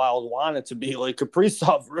way the Wild want it to be, like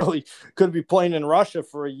Kaprizov really could be playing in Russia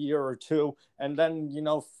for a year or two, and then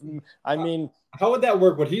I mean, how would that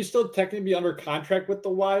work? Would he still technically be under contract with the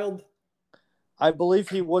Wild? I believe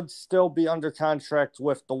he would still be under contract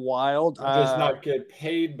with the Wild, just not get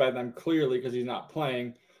paid by them clearly because he's not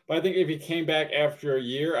playing. But I think if he came back after a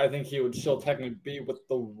year, I think he would still technically be with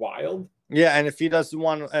the Wild. Yeah, and if he doesn't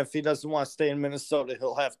want to stay in Minnesota,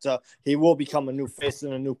 he will become a new face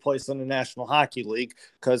in a new place in the National Hockey League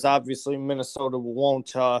because obviously Minnesota won't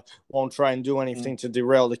try and do anything to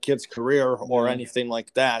derail the kid's career or anything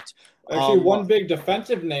like that. Actually, one big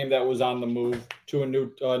defensive name that was on the move to a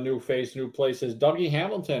new face, new place is Dougie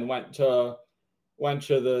Hamilton went to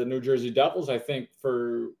the New Jersey Devils, I think,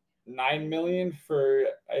 for $9 million for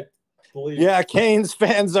believe. Yeah, Canes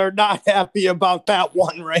fans are not happy about that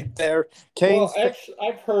one right there. Actually,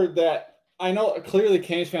 I've heard that. I know clearly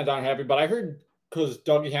Canes fans aren't happy, but I heard because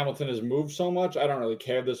Dougie Hamilton has moved so much, I don't really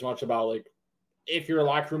care this much about like if you're a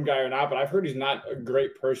locker room guy or not. But I've heard he's not a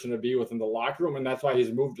great person to be with in the locker room, and that's why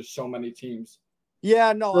he's moved to so many teams.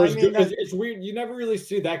 Yeah, no, it's weird. You never really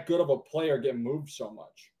see that good of a player get moved so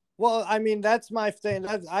much. Well, I mean, that's my thing.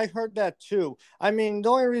 I heard that too. I mean, the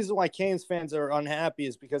only reason why Canes fans are unhappy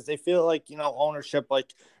is because they feel like, ownership,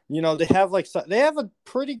 like, they have a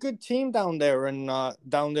pretty good team down there in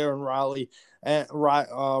Raleigh,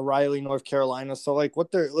 Raleigh, North Carolina. So like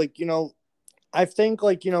what they're like, I think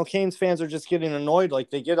like, Canes fans are just getting annoyed.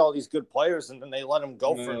 Like they get all these good players and then they let them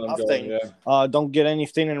go for nothing. Don't get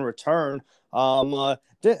anything in return.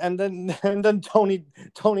 And then Tony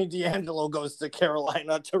DeAngelo goes to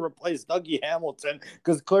Carolina to replace Dougie Hamilton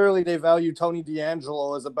because clearly they value Tony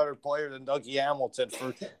DeAngelo as a better player than Dougie Hamilton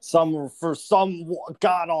for some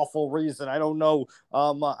god awful reason. I don't know.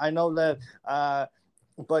 I know that.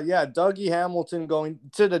 But yeah, Dougie Hamilton going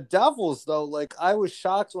to the Devils though. Like I was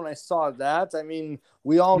shocked when I saw that. I mean,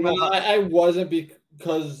 we all know. I wasn't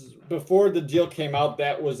because before the deal came out,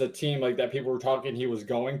 that was a team like that people were talking he was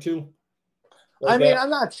going to. Like I mean, I'm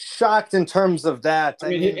not shocked in terms of that. I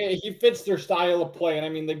mean, he fits their style of play. And I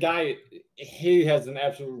mean, the guy, he has an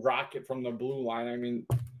absolute rocket from the blue line. I mean,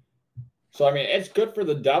 so, I mean, it's good for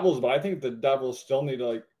the Devils, but I think the Devils still need to,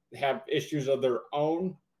 like, have issues of their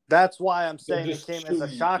own. That's why I'm saying it came as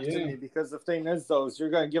a shock to me because the thing is, though, is you're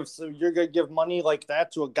gonna give money like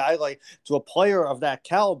that to a guy to a player of that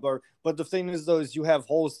caliber. But the thing is, though, is you have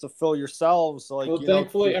holes to fill yourselves. So, like, well,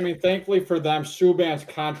 thankfully for them, Subban's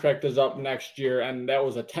contract is up next year, and that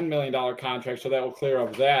was a $10 million contract, so that will clear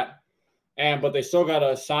up that. But they still got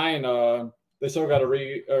to sign. They still got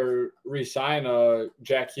to re-sign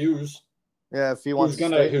Jack Hughes. Yeah, if he wants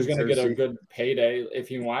who's gonna get a good payday if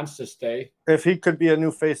he wants to stay. If he could be a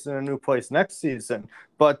new face in a new place next season.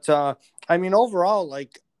 But I mean, overall,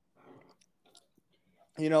 like,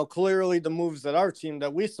 clearly the moves that our team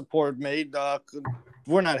that we support made,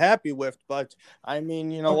 we're not happy with. But I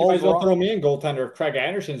mean, overall, you might as well throw me in goaltender if Craig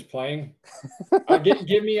Anderson's playing.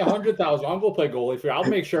 Give me $100,000. I'll go play goalie for you. I'll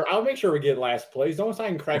make sure we get last place. Don't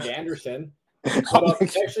sign Craig Anderson. But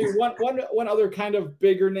actually, one other kind of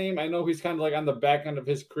bigger name. I know he's kind of like on the back end of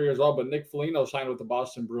his career as well. But Nick Foligno signed with the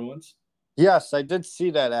Boston Bruins. Yes, I did see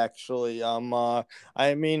that actually.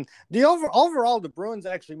 I mean, overall, the Bruins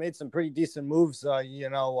actually made some pretty decent moves.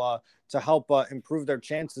 To help improve their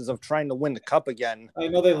chances of trying to win the cup again. I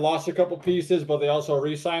know they lost a couple pieces, but they also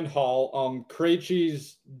re-signed Hall.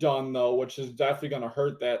 Krejci's done though, which is definitely going to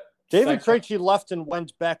hurt that. David Krejci left and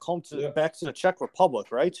went back back to the Czech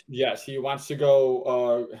Republic, right? Yes, he wants to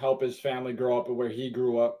go help his family grow up where he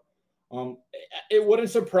grew up. It wouldn't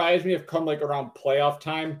surprise me if come like around playoff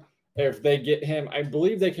time, if they get him, I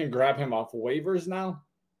believe they can grab him off waivers now,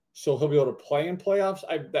 so he'll be able to play in playoffs.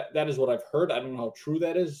 That is what I've heard. I don't know how true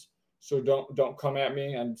that is, so don't come at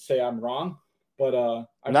me and say I'm wrong. But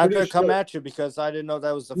I'm not going to come at you because I didn't know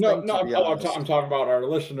that was the thing. No, I'm talking about our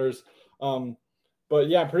listeners. But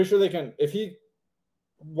yeah, I'm pretty sure they can. If he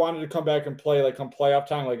wanted to come back and play like come playoff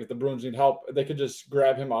time, like if the Bruins need help, they could just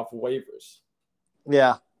grab him off waivers.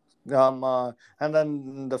 Yeah. And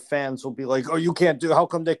then the fans will be like, "Oh, you can't do. How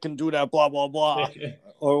come they can do that? Blah blah blah,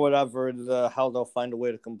 or whatever. How they'll find a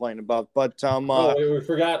way to complain about." But we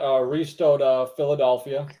forgot Risto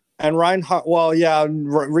Philadelphia. And Reinhart, well, yeah,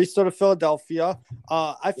 Risto to Philadelphia.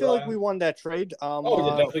 I feel like we won that trade.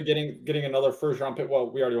 Definitely getting another first round pick.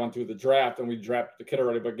 Well, we already went through the draft and we drafted the kid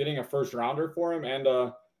already, but getting a first rounder for him and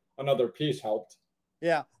another piece helped.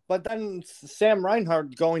 Yeah, but then Sam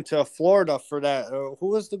Reinhart going to Florida for that. Who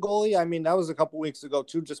was the goalie? I mean, that was a couple weeks ago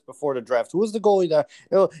too, just before the draft. Who was the goalie that?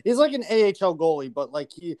 He's like an AHL goalie, but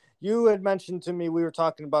like you had mentioned to me, we were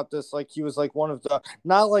talking about this. Like he was like one of the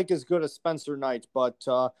not like as good as Spencer Knight, but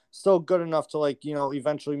still good enough to like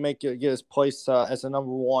eventually get his place as a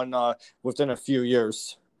number one within a few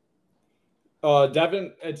years.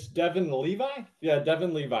 Devin Levi. Yeah,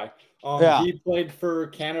 Devin Levi. He played for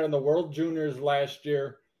Canada in the World Juniors last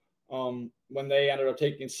year when they ended up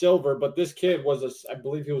taking silver. But this kid I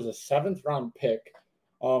believe he was a 7th round pick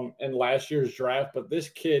in last year's draft. But this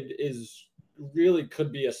kid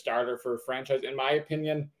could be a starter for a franchise, in my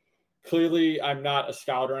opinion. Clearly, I'm not a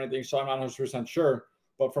scout or anything, so I'm not 100% sure.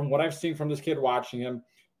 But from what I've seen from this kid, watching him,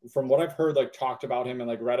 from what I've heard, like talked about him and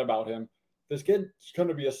like read about him, this kid's going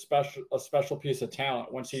to be a special piece of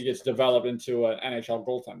talent once he gets developed into an NHL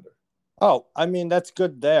goaltender. Oh, I mean, that's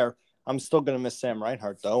good there. I'm still going to miss Sam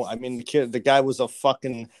Reinhart, though. I mean, the guy was a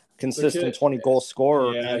fucking consistent 20-goal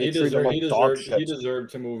scorer. Yeah, he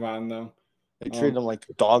deserved to move on, though. They treated him like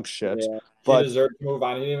dog shit. Yeah, but he deserved to move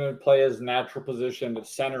on. He didn't even play his natural position at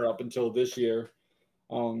center up until this year.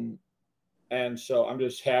 And so I'm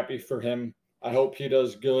just happy for him. I hope he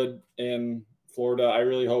does good in Florida. I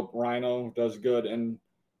really hope Rhino does good in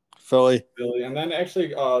Philly. And then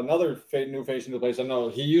actually another new face in the place. I know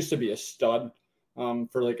he used to be a stud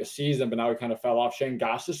for like a season, but now he kind of fell off. Shane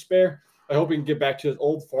Gostisbehere. I hope he can get back to his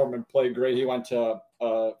old form and play great. He went to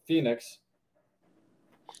Phoenix.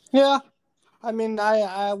 Yeah. I mean,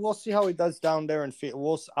 I we'll see how he does down there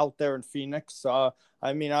out there in Phoenix.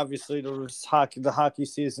 I mean, obviously the hockey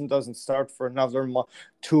season doesn't start for another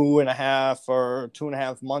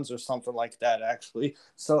 2.5 months or something like that, actually.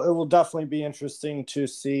 So it will definitely be interesting to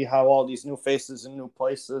see how all these new faces and new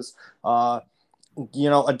places,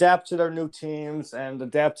 adapt to their new teams and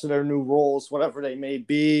adapt to their new roles, whatever they may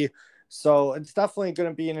be. So it's definitely going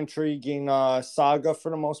to be an intriguing saga for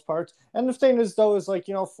the most part. And the thing is, though, is like,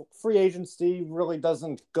 free agency really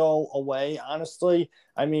doesn't go away, honestly.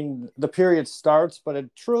 I mean, the period starts, but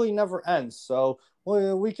it truly never ends. So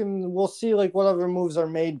we'll see like what other moves are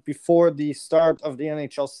made before the start of the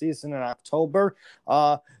NHL season in October.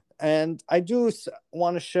 And I do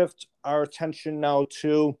want to shift our attention now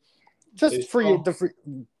to just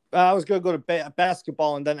I was going to go to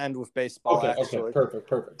basketball and then end with baseball. Okay,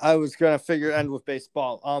 perfect. I was going to end with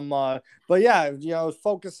baseball. But yeah,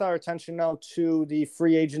 focus our attention now to the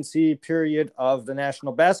free agency period of the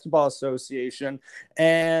National Basketball Association.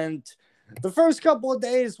 And the first couple of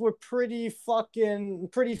days were pretty fucking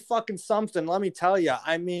something, let me tell you.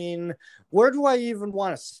 I mean, where do I even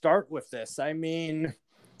want to start with this? I mean,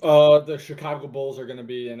 the Chicago Bulls are going to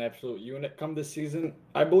be an absolute unit come this season,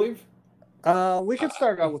 I believe. We could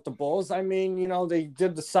start out with the Bulls. I mean, they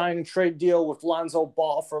did the sign and trade deal with Lonzo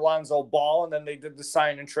Ball, and then they did the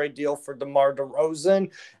sign and trade deal for DeMar DeRozan.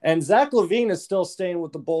 And Zach LaVine is still staying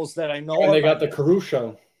with the Bulls that I know. And they got the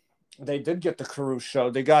Caruso. They did get the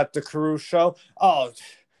Caruso. Oh,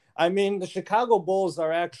 I mean, the Chicago Bulls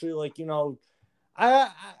are actually like,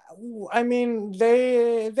 I mean,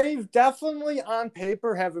 they've definitely on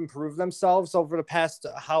paper have improved themselves over the past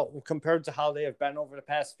compared to how they have been over the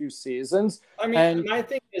past few seasons. I mean, my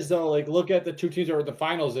thing is though, like look at the two teams that are at the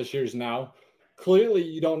finals this year now. Clearly,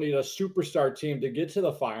 you don't need a superstar team to get to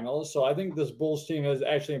the finals. So I think this Bulls team has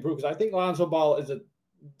actually improved because I think Lonzo Ball is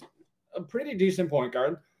a pretty decent point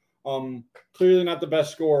guard. Clearly not the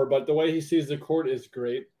best scorer, but the way he sees the court is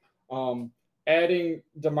great. Adding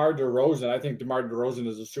DeMar DeRozan, I think DeMar DeRozan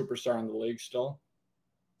is a superstar in the league still.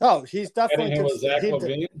 Oh, he's definitely Adding him with Zach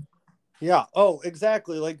LaVine. Yeah. Oh,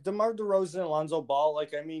 exactly. Like DeMar DeRozan and Lonzo Ball.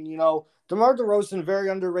 Like, I mean, DeMar DeRozan, very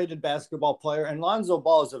underrated basketball player, and Lonzo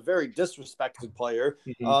Ball is a very disrespected player,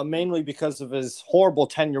 mainly because of his horrible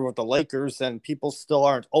tenure with the Lakers, and people still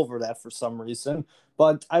aren't over that for some reason.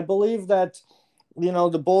 But I believe that,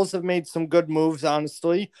 the Bulls have made some good moves,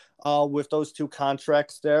 honestly, with those two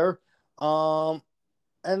contracts there. And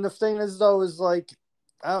the thing is, though, is like,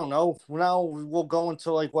 I don't know. Now we'll go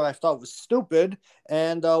into like what I thought was stupid,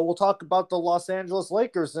 and we'll talk about the Los Angeles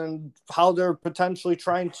Lakers and how they're potentially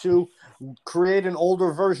trying to create an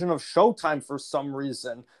older version of Showtime for some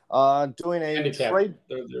reason. Doing a trade.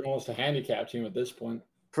 They're almost a handicap team at this point.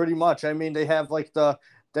 Pretty much. I mean, they have like the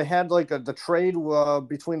trade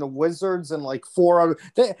between the Wizards and like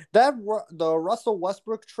the Russell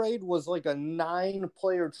Westbrook trade was like a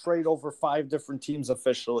 9-player trade over 5 different teams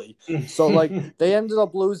officially. So like they ended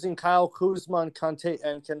up losing Kyle Kuzma and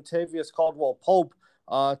Kentavious Caldwell-Pope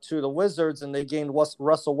to the Wizards, and they gained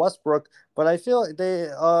Russell Westbrook. But I feel like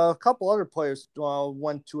a couple other players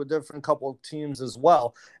went to a different couple of teams as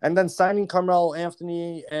well, and then signing Carmelo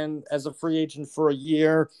Anthony and as a free agent for a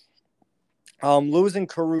year. Losing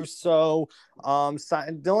Caruso,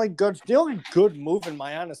 the only good move, in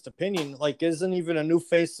my honest opinion, like, isn't even a new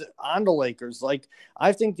face on the Lakers. Like,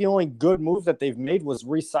 I think the only good move that they've made was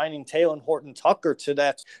re-signing Taylor Horton Tucker to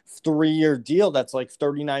that 3-year deal that's like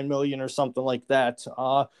 $39 million or something like that.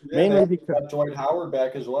 Mainly because got Dwight Howard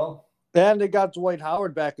back as well. And they got Dwight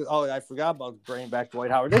Howard back. Oh, I forgot about bringing back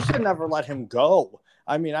Dwight Howard. They should never let him go.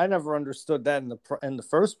 I mean, I never understood that in the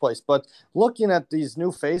first place. But looking at these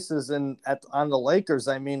new faces on the Lakers,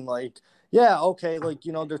 I mean, like, yeah, okay, like,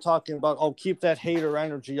 they're talking about, oh, keep that hater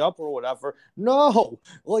energy up or whatever. No,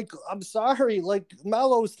 like, I'm sorry, like,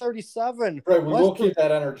 Melo's 37. Right, we will keep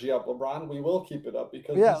that energy up, LeBron. We will keep it up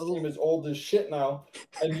because this team is old as shit now,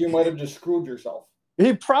 and you might have just screwed yourself.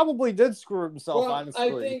 He probably did screw himself,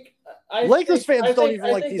 honestly. Lakers fans don't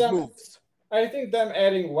even like these moves. I think them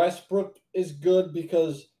adding Westbrook is good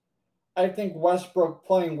because I think Westbrook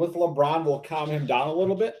playing with LeBron will calm him down a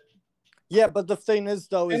little bit. Yeah, but the thing is,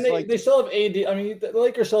 though, is they still have AD. I mean, the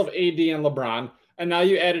Lakers still have AD and LeBron, and now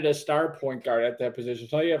you added a star point guard at that position.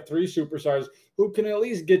 So now you have 3 superstars who can at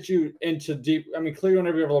least get you into deep. I mean, clearly,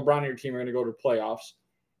 whenever you have LeBron on your team, you're going to go to playoffs.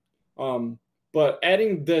 But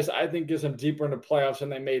adding this, I think, gets them deeper into playoffs than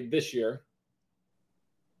they made this year.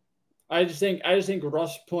 I just think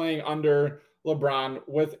Russ playing under LeBron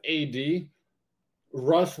with AD,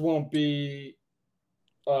 Russ won't be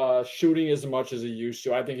shooting as much as he used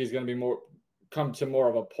to. I think he's going to be come to more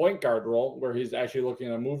of a point guard role where he's actually looking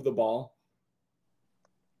to move the ball.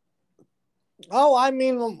 Oh, I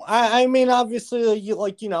mean, obviously,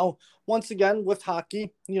 once again with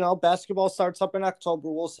hockey, basketball starts up in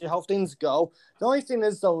October. We'll see how things go. The only thing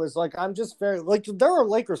is, though, is like I'm just very like there are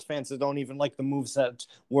Lakers fans that don't even like the moves that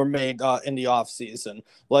were made in the offseason.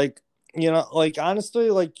 Like, honestly,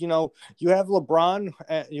 like, you have LeBron,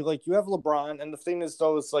 and the thing is,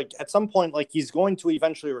 though, is like at some point, like he's going to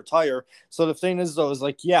eventually retire. So the thing is, though, is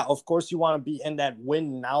like, yeah, of course you want to be in that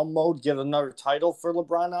win now mode, get another title for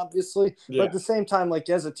LeBron, obviously. Yeah. But at the same time, like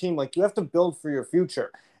as a team, like you have to build for your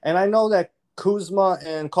future. And I know that Kuzma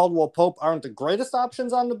and Caldwell Pope aren't the greatest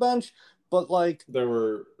options on the bench, but like at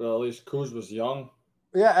least Kuz was young.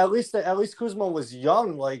 Yeah, at least Kuzma was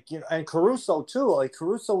young, like, and Caruso too. Like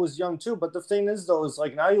Caruso was young too. But the thing is, though, is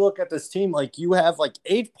like now you look at this team, like you have like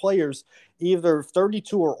 8 players, either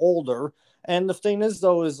 32 or older. And the thing is,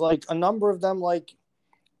 though, is like a number of them, like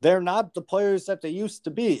they're not the players that they used to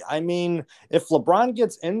be. I mean, if LeBron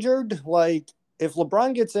gets injured,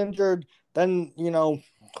 then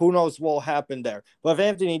who knows what will happen there. But if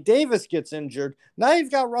Anthony Davis gets injured, now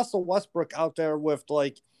you've got Russell Westbrook out there with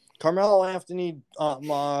like Carmelo Anthony,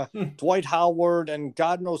 Dwight Howard, and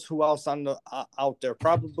God knows who else on the out there.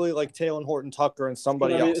 Probably like Taylor Horton Tucker and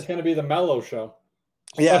somebody else. It's going to be the Melo show.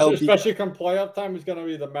 Yeah, especially come playoff time, it's going to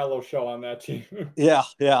be the Melo show on that team. Yeah.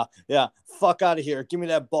 Fuck out of here. Give me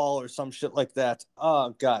that ball or some shit like that.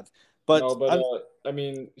 Oh, God. I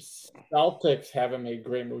mean, Celtics haven't made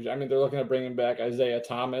great moves. I mean, they're looking at bringing back Isaiah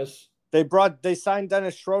Thomas. They signed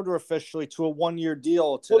Dennis Schroeder officially to a 1-year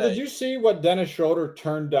deal today. Well, did you see what Dennis Schroeder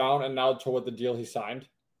turned down and now to what the deal he signed?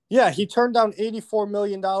 Yeah, he turned down $84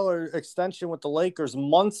 million extension with the Lakers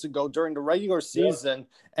months ago during the regular season.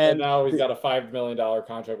 Yeah. And now he's got a $5 million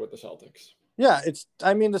contract with the Celtics. Yeah, the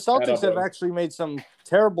Celtics have actually made some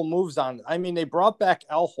terrible moves on. I mean, they brought back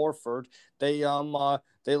Al Horford. They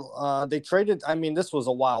they traded. I mean, this was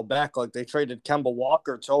a while back. Like they traded Kemba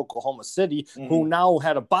Walker to Oklahoma City, Mm-hmm. who now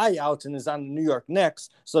had a buyout and is on the New York Knicks.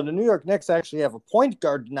 So the New York Knicks actually have a point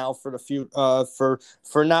guard now for the few for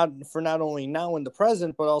not only now in the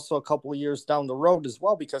present, but also a couple of years down the road as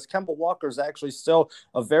well. Because Kemba Walker is actually still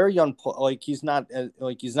a very young, like he's not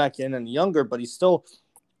getting any younger, but he's still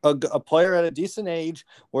a player at a decent age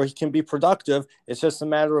where he can be productive. It's just a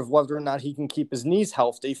matter of whether or not he can keep his knees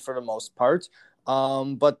healthy for the most part.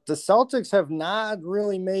 But the Celtics have not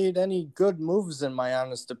really made any good moves, in my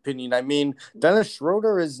honest opinion. I mean, Dennis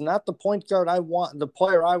Schroeder is not the point guard the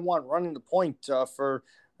player I want running the point for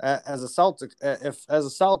as a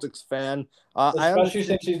Celtics fan. Especially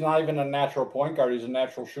since he's not even a natural point guard; he's a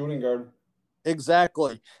natural shooting guard.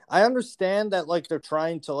 Exactly. I understand that like they're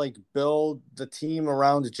trying to like build the team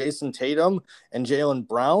around Jason Tatum and Jaylen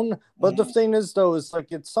Brown, but the thing is though is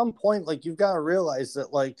like at some point like you've got to realize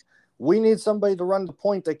that like we need somebody to run the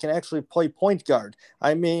point that can actually play point guard.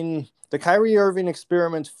 I mean, the Kyrie Irving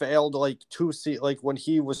experiment failed like when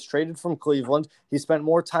he was traded from Cleveland. He spent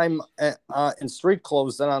more time in street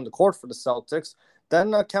clothes than on the court for the Celtics.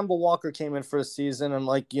 Then Kemba Walker came in for the season, and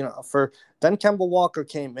then Kemba Walker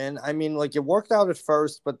came in. I mean, like it worked out at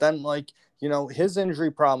first, but then his injury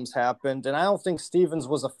problems happened, and I don't think Stevens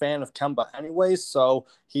was a fan of Kemba anyway, so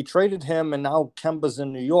he traded him, and now Kemba's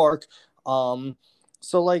in New York.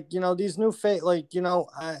 So these new the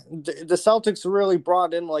Celtics really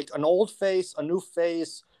brought in like an old face, a new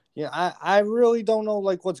face. Yeah, I really don't know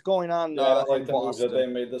like what's going on. Yeah, I don't like the moves that they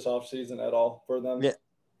made this offseason at all for them.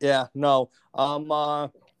 Yeah, no.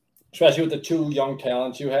 Especially with the two young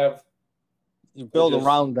talents you have. You build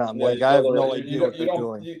around them. Yeah, I have no idea what they're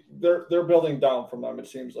doing. They're building down from them, it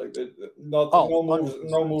seems like. No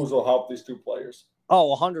moves will help these two players.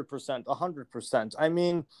 Oh, 100%. 100%. I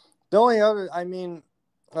mean, the only other,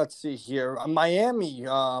 let's see here. Miami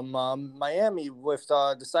with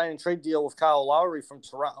the sign and trade deal with Kyle Lowry from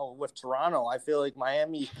Toronto. I feel like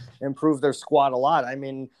Miami improved their squad a lot. I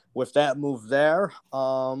mean, with that move there,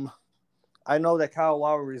 I know that Kyle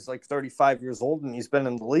Lowry is like 35 years old and he's been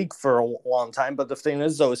in the league for a long time. But the thing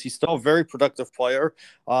is, though, is he's still a very productive player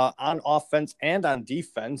on offense and on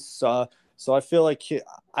defense. So I feel like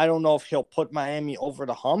I don't know if he'll put Miami over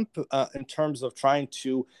the hump in terms of trying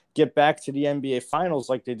to get back to the NBA Finals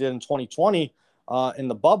like they did in 2020 in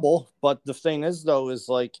the bubble. But the thing is, though, is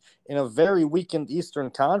like in a very weakened Eastern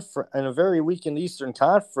Conference,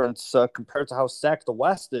 compared to how stacked the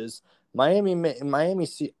West is, Miami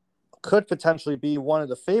could potentially be one of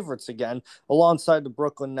the favorites again, alongside the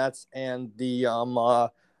Brooklyn Nets and the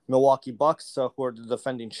Milwaukee Bucks, who are the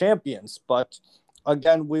defending champions. But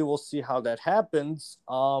again, we will see how that happens.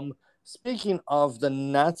 Speaking of the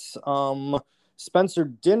Nets, Spencer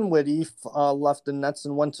Dinwiddie left the Nets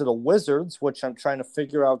and went to the Wizards, which I'm trying to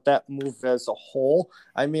figure out that move as a whole.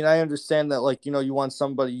 I mean, I understand that, you want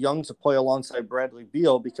somebody young to play alongside Bradley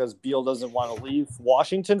Beal because Beal doesn't want to leave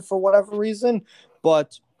Washington for whatever reason.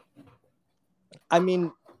 But, I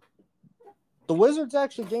mean, the Wizards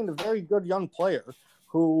actually gained a very good young player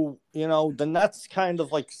who, the Nets kind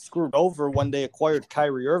of screwed over when they acquired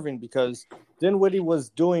Kyrie Irving because Dinwiddie was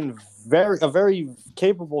doing a very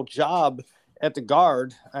capable job at the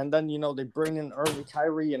guard. And then, they bring in early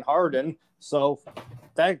Kyrie and Harden. So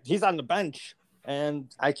that he's on the bench.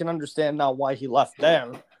 And I can understand now why he left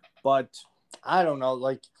there. But I don't know,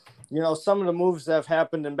 some of the moves that have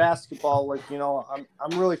happened in basketball,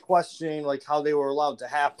 I'm really questioning how they were allowed to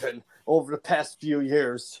happen over the past few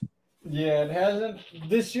years. Yeah, it hasn't.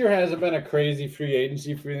 This year hasn't been a crazy free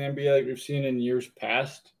agency for the NBA like we've seen in years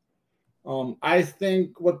past. I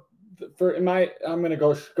think I'm going to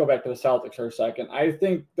go back to the Celtics for a second. I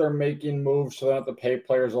think they're making moves so they don't have to pay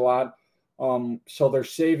players a lot. So they're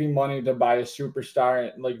saving money to buy a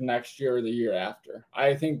superstar next year or the year after.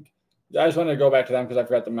 I just wanted to go back to them because I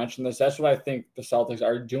forgot to mention this. That's what I think the Celtics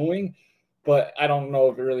are doing, but I don't know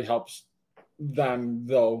if it really helps them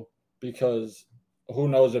though, because who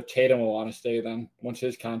knows if Tatum will want to stay then once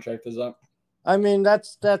his contract is up. I mean,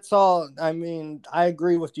 that's all. I mean, I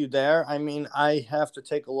agree with you there. I mean, I have to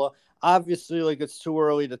take a look. Obviously, it's too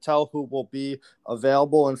early to tell who will be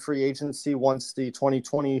available in free agency once the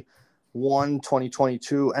 2021-2022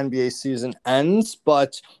 NBA season ends.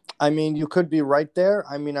 But, I mean, you could be right there.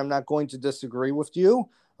 I mean, I'm not going to disagree with you.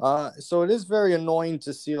 So it is very annoying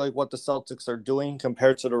to see what the Celtics are doing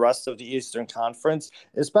compared to the rest of the Eastern Conference,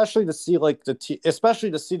 especially to see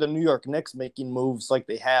the New York Knicks making moves like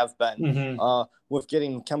they have been with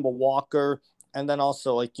getting Kemba Walker, and then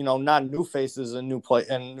also not new faces in new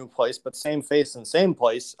place, but same face in same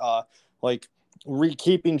place.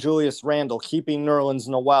 keeping Julius Randle, keeping Nerlens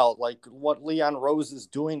Noel, like what Leon Rose is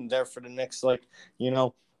doing there for the Knicks, like, you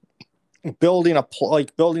know, building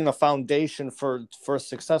a foundation for a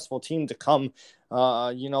successful team to come,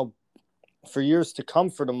 you know, for years to come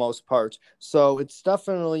for the most part. So it's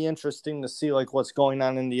definitely interesting to see like what's going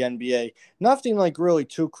on in the NBA. Nothing like really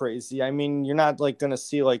too crazy. I mean, you're not like going to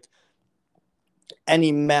see like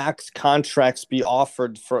any max contracts be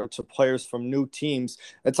offered to players from new teams.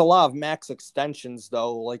 It's a lot of max extensions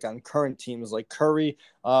though, like on current teams like Curry,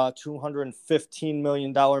 $215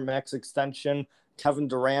 million max extension. Kevin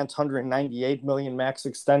Durant, $198 million max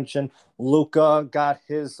extension. Luka got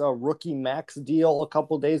his rookie max deal a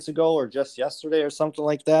couple days ago, or just yesterday, or something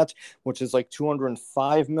like that, which is like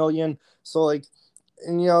 $205 million. So like,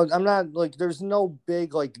 and you know, I'm not like, there's no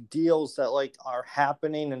big like deals that like are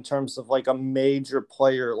happening in terms of like a major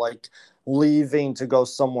player like leaving to go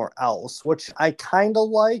somewhere else, which I kind of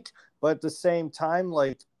like, but at the same time,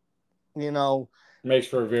 like, you know, makes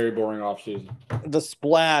for a very boring offseason. The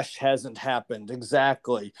splash hasn't happened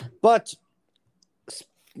exactly, but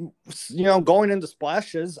you know, going into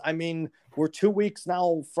splashes, I mean, we're 2 weeks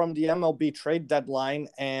now from the MLB trade deadline,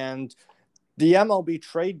 and the MLB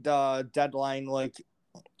trade deadline, like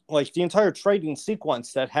the entire trading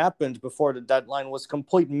sequence that happened before the deadline was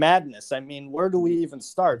complete madness. I mean, where do we even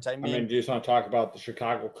start? I mean, do you just want to talk about the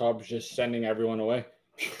Chicago Cubs just sending everyone away?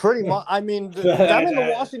 Pretty much. I mean, them and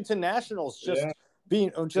the Washington Nationals just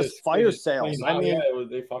being just fire sales. I mean,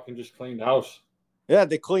 they fucking just cleaned house. Yeah,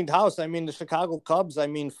 they cleaned house. I mean, the Chicago Cubs, I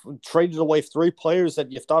mean, traded away 3 players that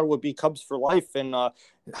you thought would be Cubs for life, and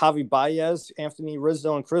Javi Baez, Anthony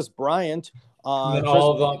Rizzo, and Chris Bryant. And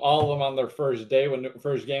all of them on their first game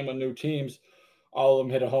with new teams, all of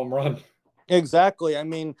them hit a home run. Exactly. I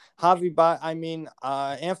mean,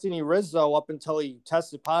 Anthony Rizzo, up until he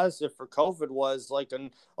tested positive for COVID, was like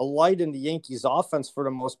a light in the Yankees offense for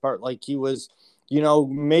the most part. Like he was, you know,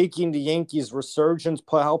 making the Yankees resurgence,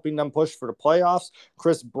 helping them push for the playoffs.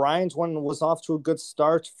 Chris Bryant was off to a good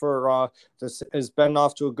start has been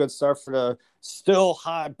off to a good start for the still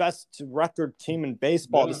best record team in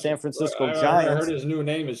baseball, the San Francisco Giants. I heard his new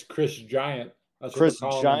name is Chris Giant. That's Chris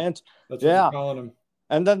Giant. That's what we're calling him.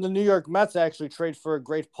 And then the New York Mets actually trade for a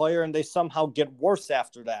great player, and they somehow get worse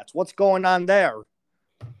after that. What's going on there?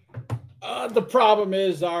 The problem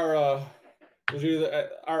is our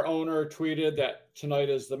owner tweeted that tonight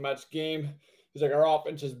is the Mets game. He's like, our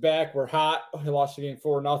offense is back. We're hot. He lost the game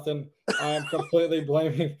 4-0. I am completely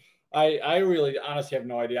blaming. I really honestly have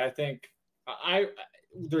no idea. I think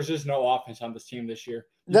there's just no offense on this team this year.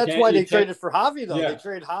 That's why they traded for Javi, though. Yeah. They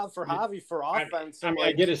traded for Javi for offense.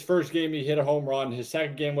 I get his first game, he hit a home run. His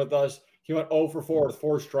second game with us, he went 0 for 4 with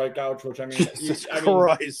 4 strikeouts, which, I mean, Jesus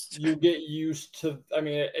Christ. You get used to. I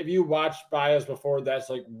mean, if you watch Baez before, that's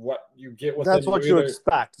like what you get with That's what you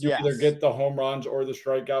expect. You either get the home runs or the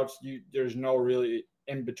strikeouts. There's no really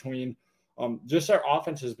in between. Just our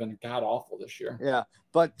offense has been god awful this year. Yeah,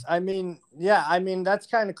 but I mean, that's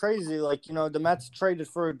kind of crazy. Like, you know, the Mets traded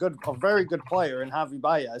for a very good player in Javi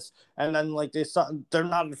Baez, and then like they're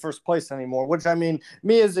not in first place anymore. Which, I mean,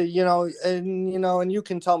 me as a and you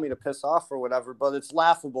can tell me to piss off or whatever, but it's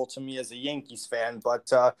laughable to me as a Yankees fan.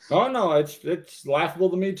 But oh no, it's laughable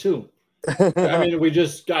to me too. I mean, we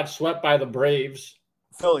just got swept by the Braves.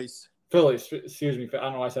 Phillies. Excuse me. I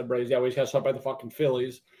don't know why I said Braves. Yeah, we just got swept by the fucking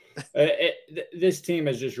Phillies. This team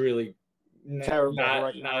has just really terrible,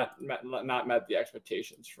 not met the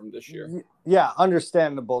expectations from this year. Yeah,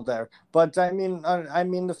 understandable there. But I mean,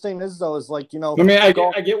 the thing is though, is like, you know, I mean, I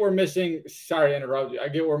get we're missing. Sorry to interrupt you. I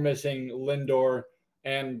get we're missing Lindor,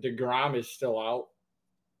 and DeGrom is still out.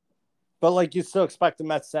 But like, you still expect the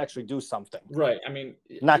Mets to actually do something, right? I mean,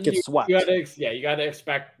 not get swept. You got to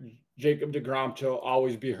expect Jacob DeGrom to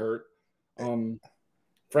always be hurt.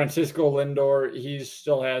 Francisco Lindor, he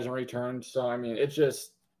still hasn't returned. So, I mean, it's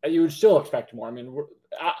just, you would still expect more. I mean,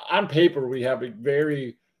 on paper, we have a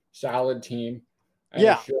very solid team. And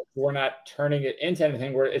yeah. We're not turning it into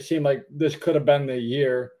anything where it seemed like this could have been the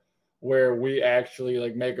year where we actually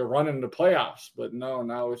like make a run into playoffs. But no,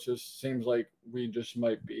 now it just seems like we just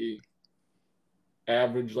might be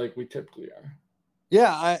average like we typically are.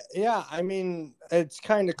 I mean, it's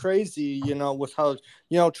kind of crazy, you know, with how,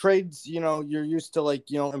 you know, trades, you know, you're used to like,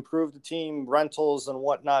 you know, improve the team, rentals and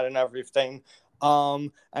whatnot and everything.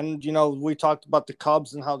 And we talked about the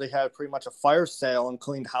Cubs and how they had pretty much a fire sale and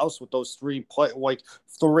cleaned house with those three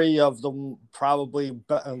of the probably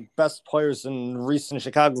best players in recent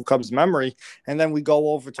Chicago Cubs memory. And then we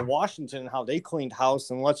go over to Washington and how they cleaned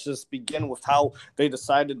house. And let's just begin with how they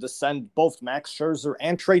decided to send both Max Scherzer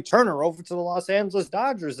and Trey Turner over to the Los Angeles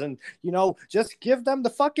Dodgers. And just give them the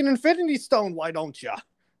fucking Infinity Stone. Why don't you?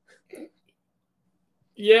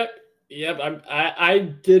 Yep. I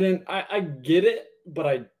get it, but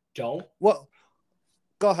I don't. Well,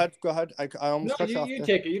 go ahead. I almost cut you off. You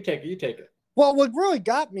take it. Well, what really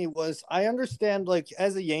got me was I understand,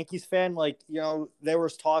 as a Yankees fan, there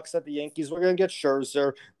was talks that the Yankees were going to get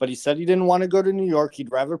Scherzer, but he said he didn't want to go to New York.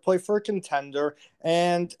 He'd rather play for a contender.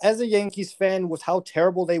 And as a Yankees fan, with how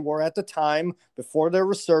terrible they were at the time before their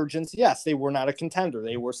resurgence, yes, they were not a contender.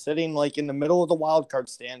 They were sitting in the middle of the wild card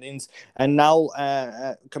standings, and now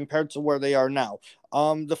compared to where they are now.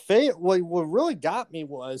 What really got me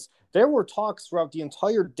was there were talks throughout the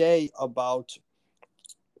entire day about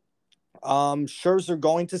Scherzer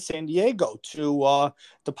going to San Diego to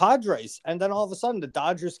the Padres, and then all of a sudden the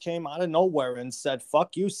Dodgers came out of nowhere and said,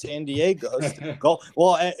 "Fuck you, San Diego." Go.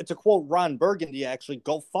 Well, to quote Ron Burgundy, actually,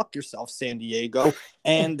 go fuck yourself, San Diego.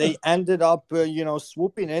 And they ended up,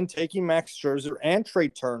 swooping in, taking Max Scherzer and Trey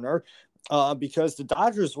Turner, because the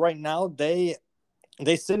Dodgers right now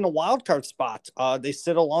they sit in a wild card spot. They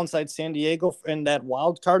sit alongside San Diego in that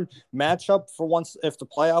wild card matchup for once if the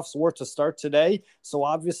playoffs were to start today. So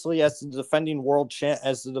obviously, as the defending World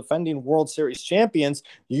Series champions,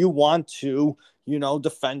 you want to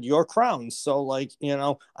defend your crown. So I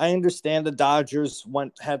understand the Dodgers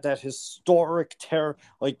had that historic terror.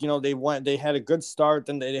 They had a good start,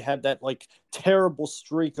 then they had that terrible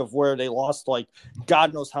streak of where they lost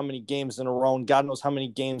God knows how many games in a row, and God knows how many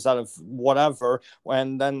games out of whatever.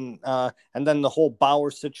 And then the whole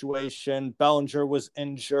Bauer situation, Bellinger was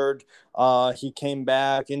injured. He came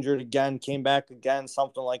back, injured again, came back again,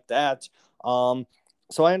 something like that.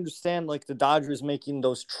 So I understand the Dodgers making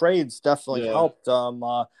those trades definitely helped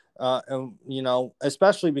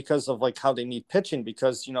especially because of how they need pitching,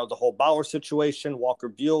 because the whole Bauer situation, Walker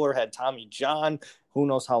Buehler had Tommy John, who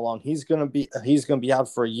knows how long he's going to be out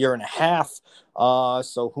for a year and a half.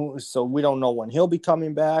 So we don't know when he'll be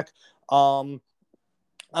coming back. I'm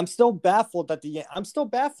still baffled that the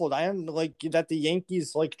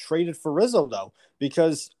Yankees traded for Rizzo though,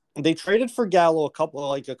 because they traded for Gallo a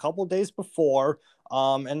couple days before.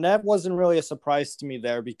 And that wasn't really a surprise to me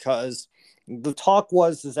there, because the talk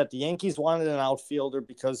is that the Yankees wanted an outfielder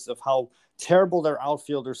because of how terrible their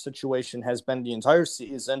outfielder situation has been the entire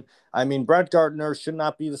season. I mean, Brett Gardner should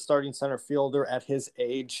not be the starting center fielder at his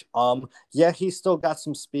age. Yeah, he's still got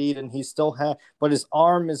some speed and but his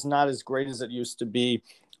arm is not as great as it used to be.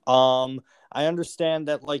 I understand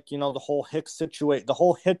that, the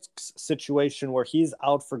whole Hicks situation where he's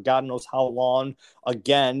out for God knows how long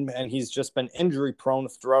again, and he's just been injury prone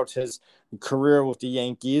throughout his career with the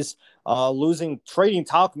Yankees. Trading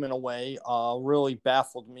Tauchman away really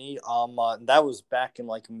baffled me. That was back in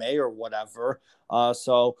May or whatever.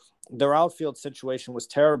 So their outfield situation was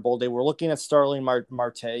terrible. They were looking at Starling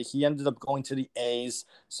Marte. He ended up going to the A's.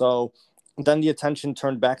 So then the attention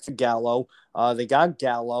turned back to Gallo. They got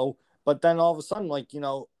Gallo. But then all of a sudden,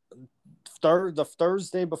 the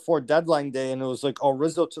Thursday before deadline day, and it was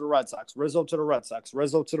Rizzo to the Red Sox, Rizzo to the Red Sox,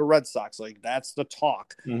 Rizzo to the Red Sox. That's the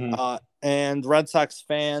talk. Mm-hmm. And Red Sox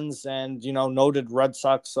fans and, noted Red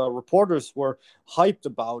Sox reporters were hyped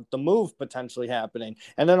about the move potentially happening.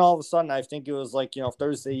 And then all of a sudden, I think it was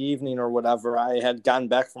Thursday evening or whatever, I had gotten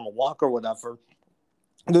back from a walk or whatever.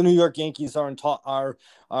 The New York Yankees are in talks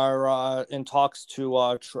to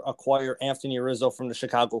acquire Anthony Rizzo from the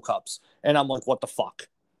Chicago Cubs, and I'm like, what the fuck?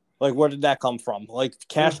 Where did that come from?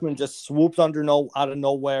 Cashman just swooped out of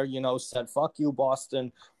nowhere, said, "Fuck you,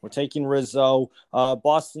 Boston. We're taking Rizzo."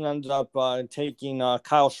 Boston ended up taking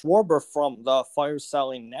Kyle Schwarber from the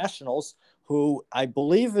fire-selling Nationals, who I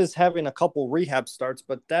believe is having a couple rehab starts,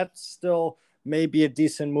 but that's still maybe a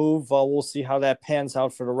decent move. We'll see how that pans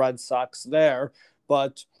out for the Red Sox there.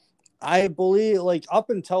 But I believe up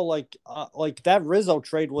until that Rizzo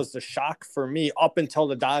trade was the shock for me up until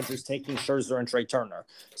the Dodgers taking Scherzer and Trey Turner.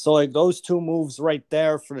 So those two moves right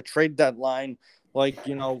there for the trade deadline,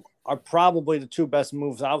 are probably the two best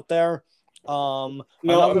moves out there.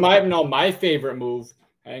 My favorite move.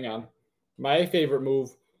 Hang on. My favorite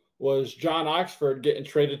move was John Oxford getting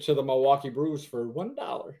traded to the Milwaukee Brewers for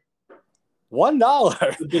 $1.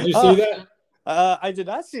 $1. Did you see that? I did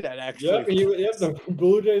not see that, actually. Yep, the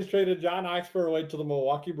Blue Jays traded John Oxford away to the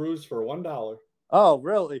Milwaukee Brewers for $1. Oh,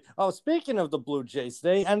 really? Oh, speaking of the Blue Jays,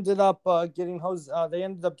 they ended up getting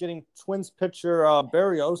Twins pitcher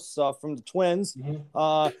Barrios from the Twins,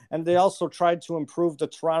 Mhm. and they also tried to improve the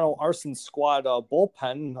Toronto Arson Squad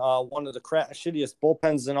bullpen, one of the shittiest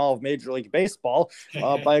bullpens in all of Major League Baseball,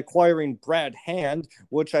 by acquiring Brad Hand,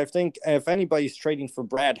 which I think if anybody's trading for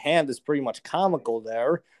Brad Hand is pretty much comical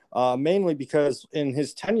there, mainly because in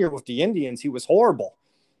his tenure with the Indians, he was horrible.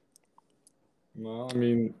 Well, I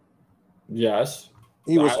mean, yes.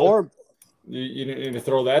 He was horrible. You didn't need to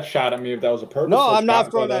throw that shot at me if that was a No, purposeful I'm not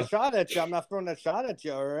shot, throwing but that shot at you. I'm not throwing that shot at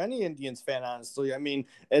you or any Indians fan, honestly. I mean,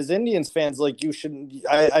 as Indians fans, like you shouldn't.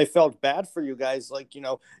 I felt bad for you guys. Like you'd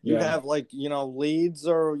yeah. have like leads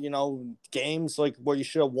or games like where you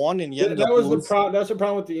should have won and you ended That up was the losing. problem. That's the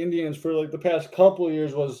problem with the Indians for like the past couple of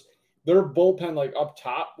years was their bullpen like up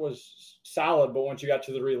top was solid, but once you got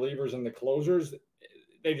to the relievers and the closers,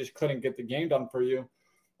 they just couldn't get the game done for you.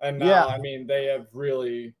 And now, Yeah, I mean, they have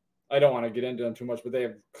really. I don't want to get into them too much, but they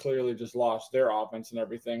have clearly just lost their offense and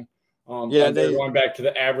everything. yeah, And they're they going back to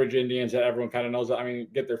the average Indians that everyone kind of knows. I mean,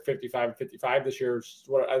 get their 55 this year.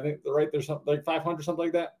 What I think, right? There's something like 500, something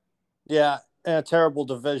like that. yeah, a terrible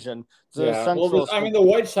division. The Yeah. Well, Central. I mean, the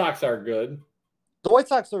White Sox are good. The White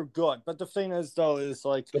Sox are good, but the thing is, though, is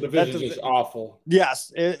like The division's just awful.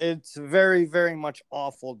 Yes, it's very, very much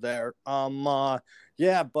awful there.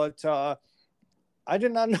 Yeah, but I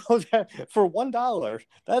did not know that for $1.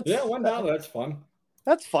 Yeah, $1. That's fun.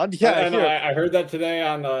 That's fun. Yeah, I heard that today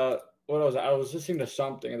on what was it? I was listening to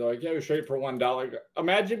something. They're like, "Yeah, we traded for $1."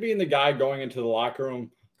 Imagine being the guy going into the locker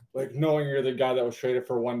room, like knowing you're the guy that was traded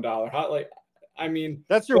for $1. How I mean,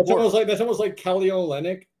 that's almost like Kelly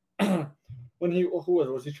Olynyk when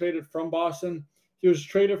was he traded from Boston? He was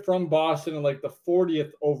traded from Boston in like the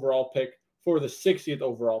 40th overall pick for the 60th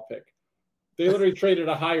overall pick. They literally traded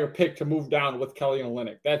a higher pick to move down with Kelly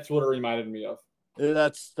Olynyk. That's what it reminded me of.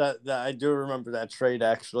 That's that I do remember that trade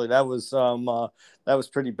actually. That was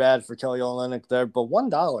pretty bad for Kelly Olynyk there. But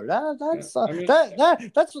 $1, that's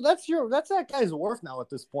that guy's worth now at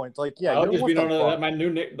this point. Like, yeah, I'll you're just be worth known that my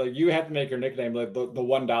new nick. Like you have to make your nickname like the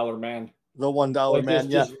 $1 man. The $1 Like man.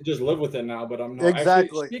 just live with it now. But I'm not exactly.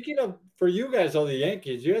 Actually, speaking of for you guys, all the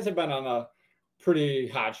Yankees, you guys have been on a pretty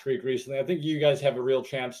hot streak recently. I think you guys have a real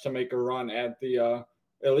chance to make a run at the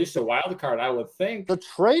at least a wild card, I would think. The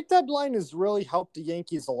trade deadline has really helped the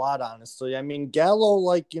Yankees a lot, honestly. I mean, Gallo,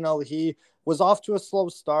 like, he was off to a slow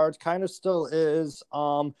start, kind of still is.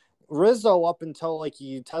 Rizzo, up until like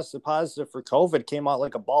he tested positive for COVID, came out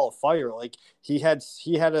like a ball of fire. Like he had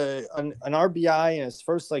an RBI in his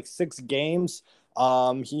first like 6 games.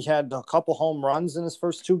 He had a couple home runs in his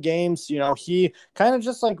first 2 games. He kind of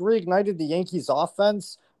just like reignited the Yankees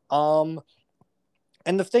offense.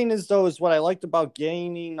 And the thing is, though, is what I liked about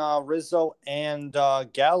gaining Rizzo and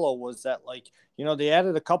Gallo was that, like, they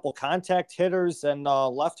added a couple contact hitters and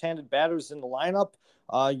left-handed batters in the lineup,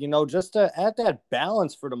 just to add that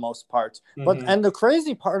balance for the most part. Mm-hmm. And the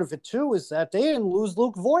crazy part of it, too, is that they didn't lose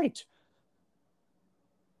Luke Voit.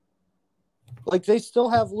 Like, they still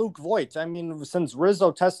have Luke Voit. I mean, since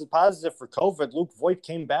Rizzo tested positive for COVID, Luke Voit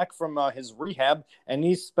came back from his rehab, and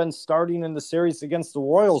he's been starting in the series against the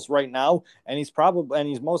Royals right now, and he's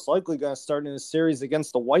most likely going to start in the series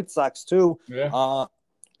against the White Sox too,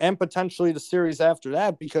 and potentially the series after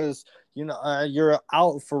that because you're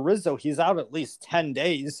out for Rizzo. He's out at least 10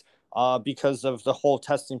 days. Because of the whole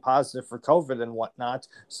testing positive for COVID and whatnot.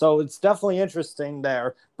 So it's definitely interesting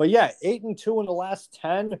there. But yeah, 8-2 in the last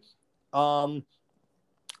 10. I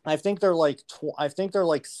think they're like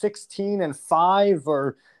 16-5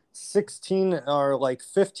 or 16 or like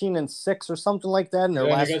 15-6 or something like that in their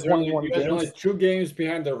last 21 games. Are only 2 games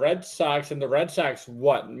behind the Red Sox, and the Red Sox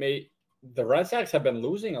the Red Sox have been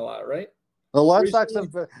losing a lot, right? The Red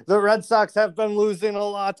Sox have been losing a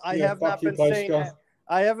lot. I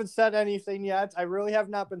haven't said anything yet. I really have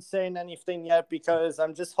not been saying anything yet because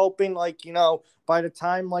I'm just hoping, like, by the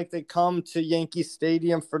time like they come to Yankee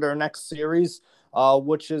Stadium for their next series,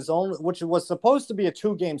 which was supposed to be a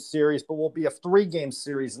 2-game series, but will be a 3-game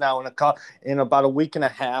series now in about a week and a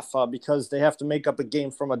half because they have to make up a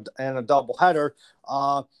game from a doubleheader.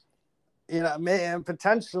 And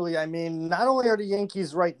potentially, I mean, not only are the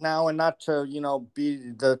Yankees right now, and not to,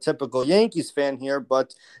 be the typical Yankees fan here,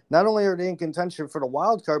 but not only are they in contention for the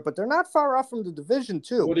wild card, but they're not far off from the division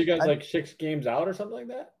too. What do you guys like 6 games out or something like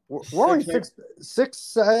that? We're only six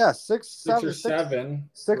or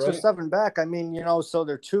seven back. I mean, so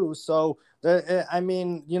they're 2. So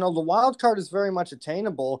the wild card is very much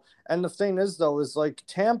attainable. And the thing is, though, is like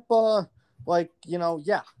Tampa, like,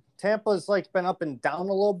 Tampa's like been up and down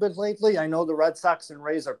a little bit lately. I know the Red Sox and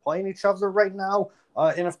Rays are playing each other right now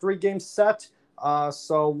in a 3-game set.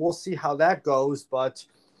 So we'll see how that goes. But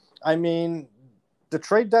I mean, the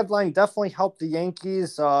trade deadline definitely helped the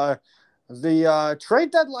Yankees. The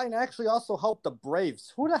trade deadline actually also helped the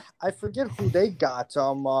Braves. I forget who they got.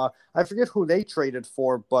 I forget who they traded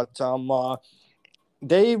for, but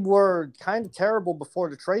they were kind of terrible before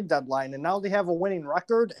the trade deadline, and now they have a winning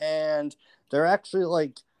record, and they're actually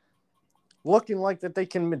like looking like that they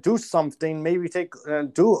can do something. Maybe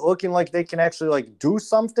looking like they can actually like do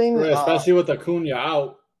something. Right, especially with Acuna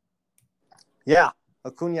out. Yeah,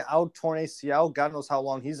 Acuna out, torn ACL. God knows how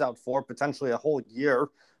long he's out for. Potentially a whole year.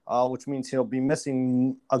 Which means he'll be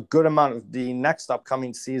missing a good amount of the next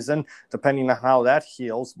upcoming season, depending on how that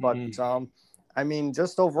heals. But I mean,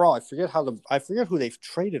 just overall, I forget who they've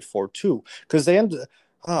traded for too, because they ended.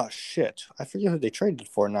 Oh shit! I forget who they traded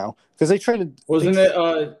for now, because they traded. Wasn't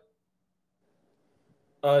it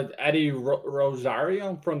Eddie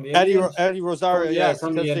Rosario from the Indians? Eddie Rosario, yes,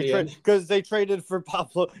 from the Indians. Because they traded for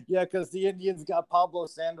Pablo. Yeah, because the Indians got Pablo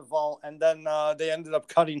Sandoval, and then they ended up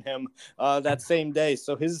cutting him that same day.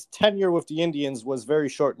 So his tenure with the Indians was very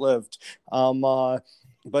short-lived.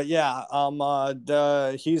 But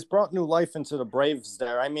yeah, he's brought new life into the Braves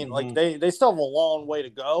there. I mean, like they still have a long way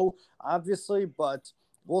to go, obviously, but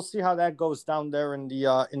we'll see how that goes down there in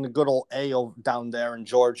the good old AO down there in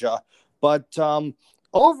Georgia. But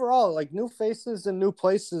overall, like new faces and new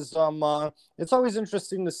places, it's always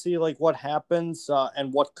interesting to see like what happens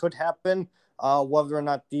and what could happen. Whether or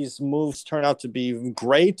not these moves turn out to be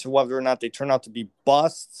great, whether or not they turn out to be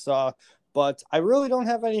busts. But I really don't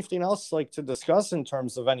have anything else like to discuss in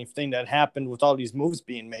terms of anything that happened with all these moves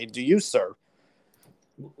being made. Do you, sir?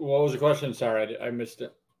 What was the question? Sorry, I missed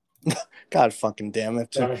it. God fucking damn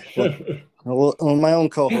it. Sorry. Well, my own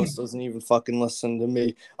co-host doesn't even fucking listen to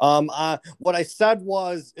me. What I said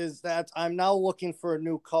is that I'm now looking for a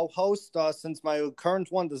new co-host since my current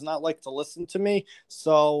one does not like to listen to me.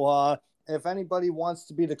 So if anybody wants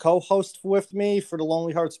to be the co-host with me for the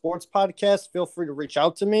Lonely Heart Sports Podcast, feel free to reach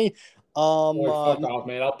out to me. Boy, fuck off,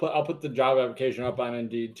 man. I'll put the job application up on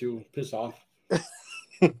Indeed too. Piss off.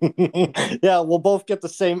 Yeah, we'll both get the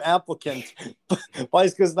same applicant.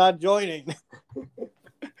 Paiska's not joining.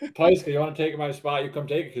 Paiska, you want to take my spot? You come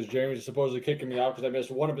take it because Jeremy's supposedly kicking me out because I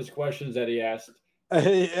missed one of his questions that he asked.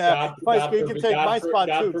 Yeah, Paiska, you can take my spot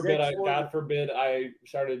too. God forbid I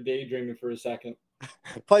started daydreaming for a second.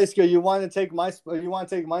 Paiska, you want to take my spot? You want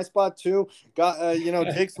to take my spot too?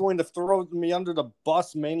 Jake's going to throw me under the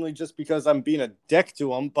bus mainly just because I'm being a dick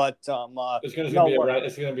to him. But it's going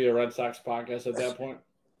to be a Red Sox podcast at that point.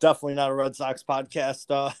 Definitely not a Red Sox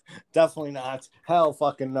podcast. Definitely not. Hell,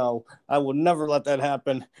 fucking no. I will never let that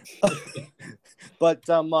happen. But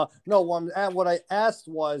no. What I asked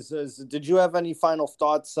is, did you have any final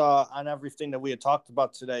thoughts on everything that we had talked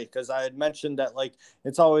about today? Because I had mentioned that like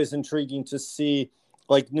it's always intriguing to see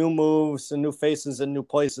like new moves and new faces and new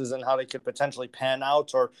places and how they could potentially pan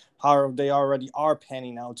out or how they already are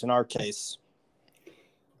panning out in our case.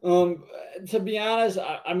 To be honest,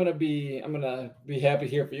 I'm gonna be happy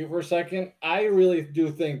here for you for a second. I really do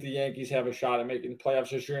think the Yankees have a shot at making the playoffs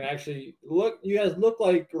this year. And actually, you guys look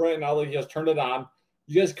like right now that you guys turned it on.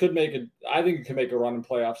 You guys could I think you can make a run in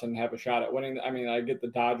playoffs and have a shot at winning. I mean, I get the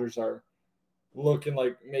Dodgers are looking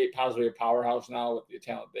like possibly a powerhouse now with the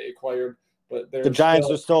talent they acquired, but the Giants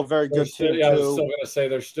are still a very good team. Yeah, I was still gonna say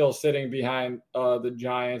they're still sitting behind the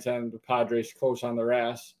Giants and the Padres close on their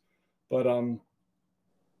ass, but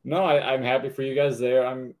no, I'm happy for you guys there.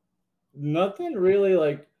 I'm nothing really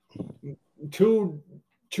like too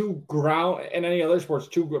ground in any other sports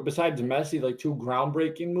besides Messi, like two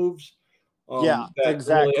groundbreaking moves. Yeah, that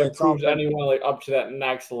exactly. Really improves anyone like up to that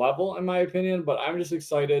next level, in my opinion. But I'm just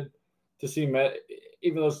excited to see Messi,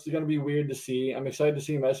 even though it's going to be weird to see. I'm excited to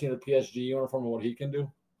see Messi in the PSG uniform and what he can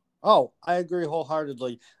do. Oh, I agree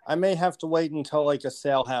wholeheartedly. I may have to wait until like a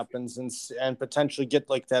sale happens and potentially get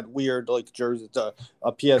like that weird like jersey,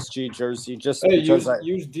 a PSG jersey. Just because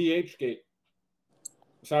use DHgate.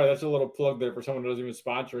 Sorry, that's a little plug there for someone who doesn't even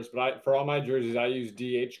sponsor us. But for all my jerseys, I use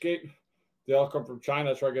DHgate. They all come from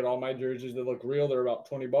China, so I get all my jerseys that look real. They're about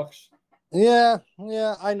 $20. Yeah,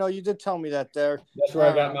 I know you did tell me that there. That's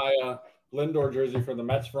where I got my Lindor jersey for the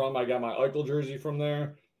Mets from. I got my Eichel jersey from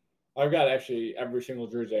there. I've got actually every single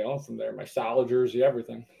jersey I own from there. My Salah jersey,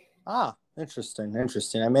 everything. Ah, interesting.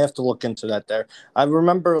 I may have to look into that there. I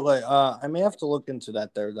remember I may have to look into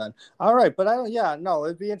that there then. All right, but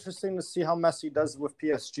it'd be interesting to see how Messi does with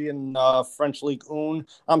PSG and French Ligue 1.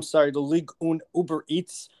 I'm sorry, the Ligue 1 Uber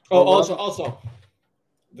Eats. Oh, also,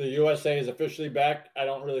 the USA is officially back. I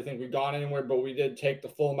don't really think we've gone anywhere, but we did take the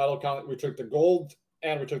full medal count. We took the gold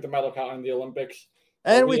and we took the medal count in the Olympics.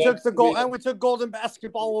 And we took the gold, and we took golden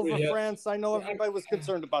basketball over France. I know Yeah. everybody was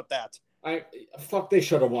concerned about that. They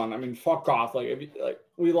should have won. I mean, fuck off. Like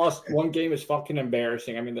we lost one game is fucking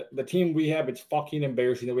embarrassing. I mean, the team we have, it's fucking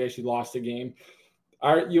embarrassing that we actually lost the game.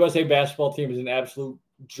 Our USA basketball team is an absolute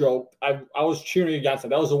joke. I was cheering against it.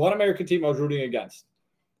 That was the one American team I was rooting against.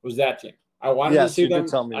 Was that team? I wanted to see them.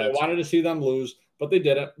 I wanted to see them lose, but they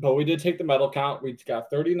didn't. But we did take the medal count. We got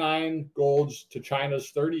 39 golds to China's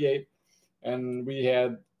 38, and we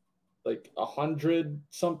had like 100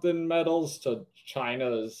 something medals to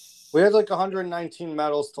China's. We had like 119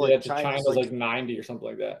 medals to like China's like 90 or something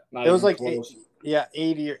like that. It was like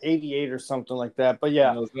 80 or 88 or something like that. But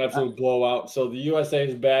yeah, it was an absolute blowout. So the USA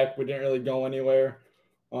is back. We didn't really go anywhere.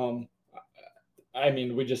 I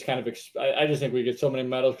mean, we just kind of I just think we get so many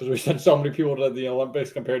medals because we sent so many people to the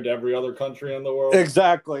Olympics compared to every other country in the world.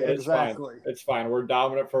 Exactly. It's fine. We're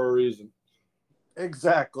dominant for a reason.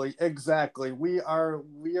 Exactly. We are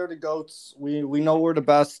the GOATs. We know we're the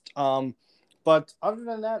best. But other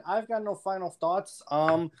than that, I've got no final thoughts.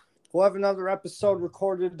 We'll have another episode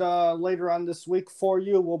recorded later on this week for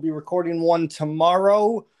you. We'll be recording one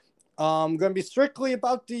tomorrow. Going to be strictly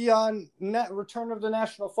about the return of the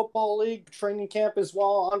National Football League. Training camp is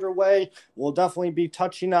well underway. We'll definitely be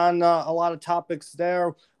touching on a lot of topics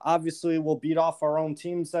there. Obviously, we'll beat off our own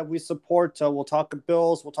teams that we support. We'll talk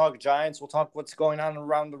Bills. We'll talk Giants. We'll talk what's going on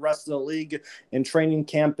around the rest of the league in training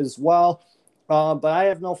camp as well. But I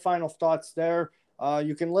have no final thoughts there.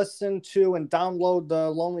 You can listen to and download the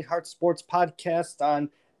Lonely Heart Sports podcast on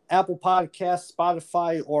Apple Podcasts,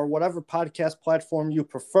 Spotify, or whatever podcast platform you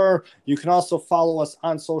prefer. You can also follow us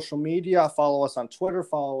on social media. Follow us on Twitter.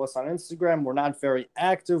 Follow us on Instagram. We're not very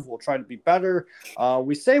active. We'll try to be better.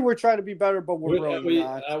 We say we're trying to be better, but we're really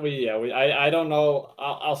not. I don't know.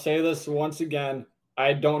 I'll say this once again.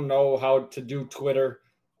 I don't know how to do Twitter.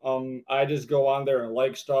 I just go on there and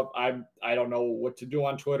like stuff. I don't know what to do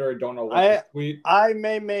on Twitter. I don't know what to tweet. I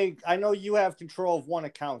know you have control of one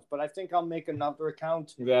account, but I think I'll make another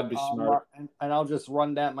account. That'd be smart. And I'll just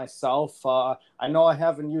run that myself. I know I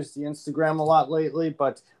haven't used the Instagram a lot lately,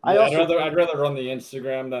 but I'd rather run the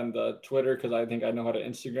Instagram than the Twitter because I think I know how to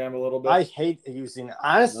Instagram a little bit. I hate using it.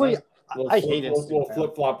 Honestly, I hate Instagram. We'll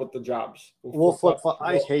flip-flop with the jobs. We'll flip-flop.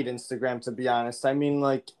 I hate Instagram, to be honest. I mean,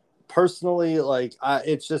 like, personally, like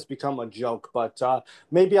it's just become a joke, but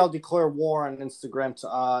maybe I'll declare war on Instagram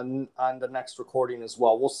on the next recording as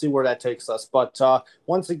well. We'll see where that takes us. But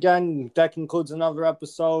once again, that concludes another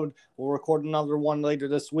episode. We'll record another one later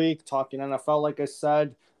this week, talking NFL, like I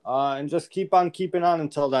said, and just keep on keeping on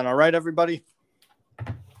until then. All right, everybody?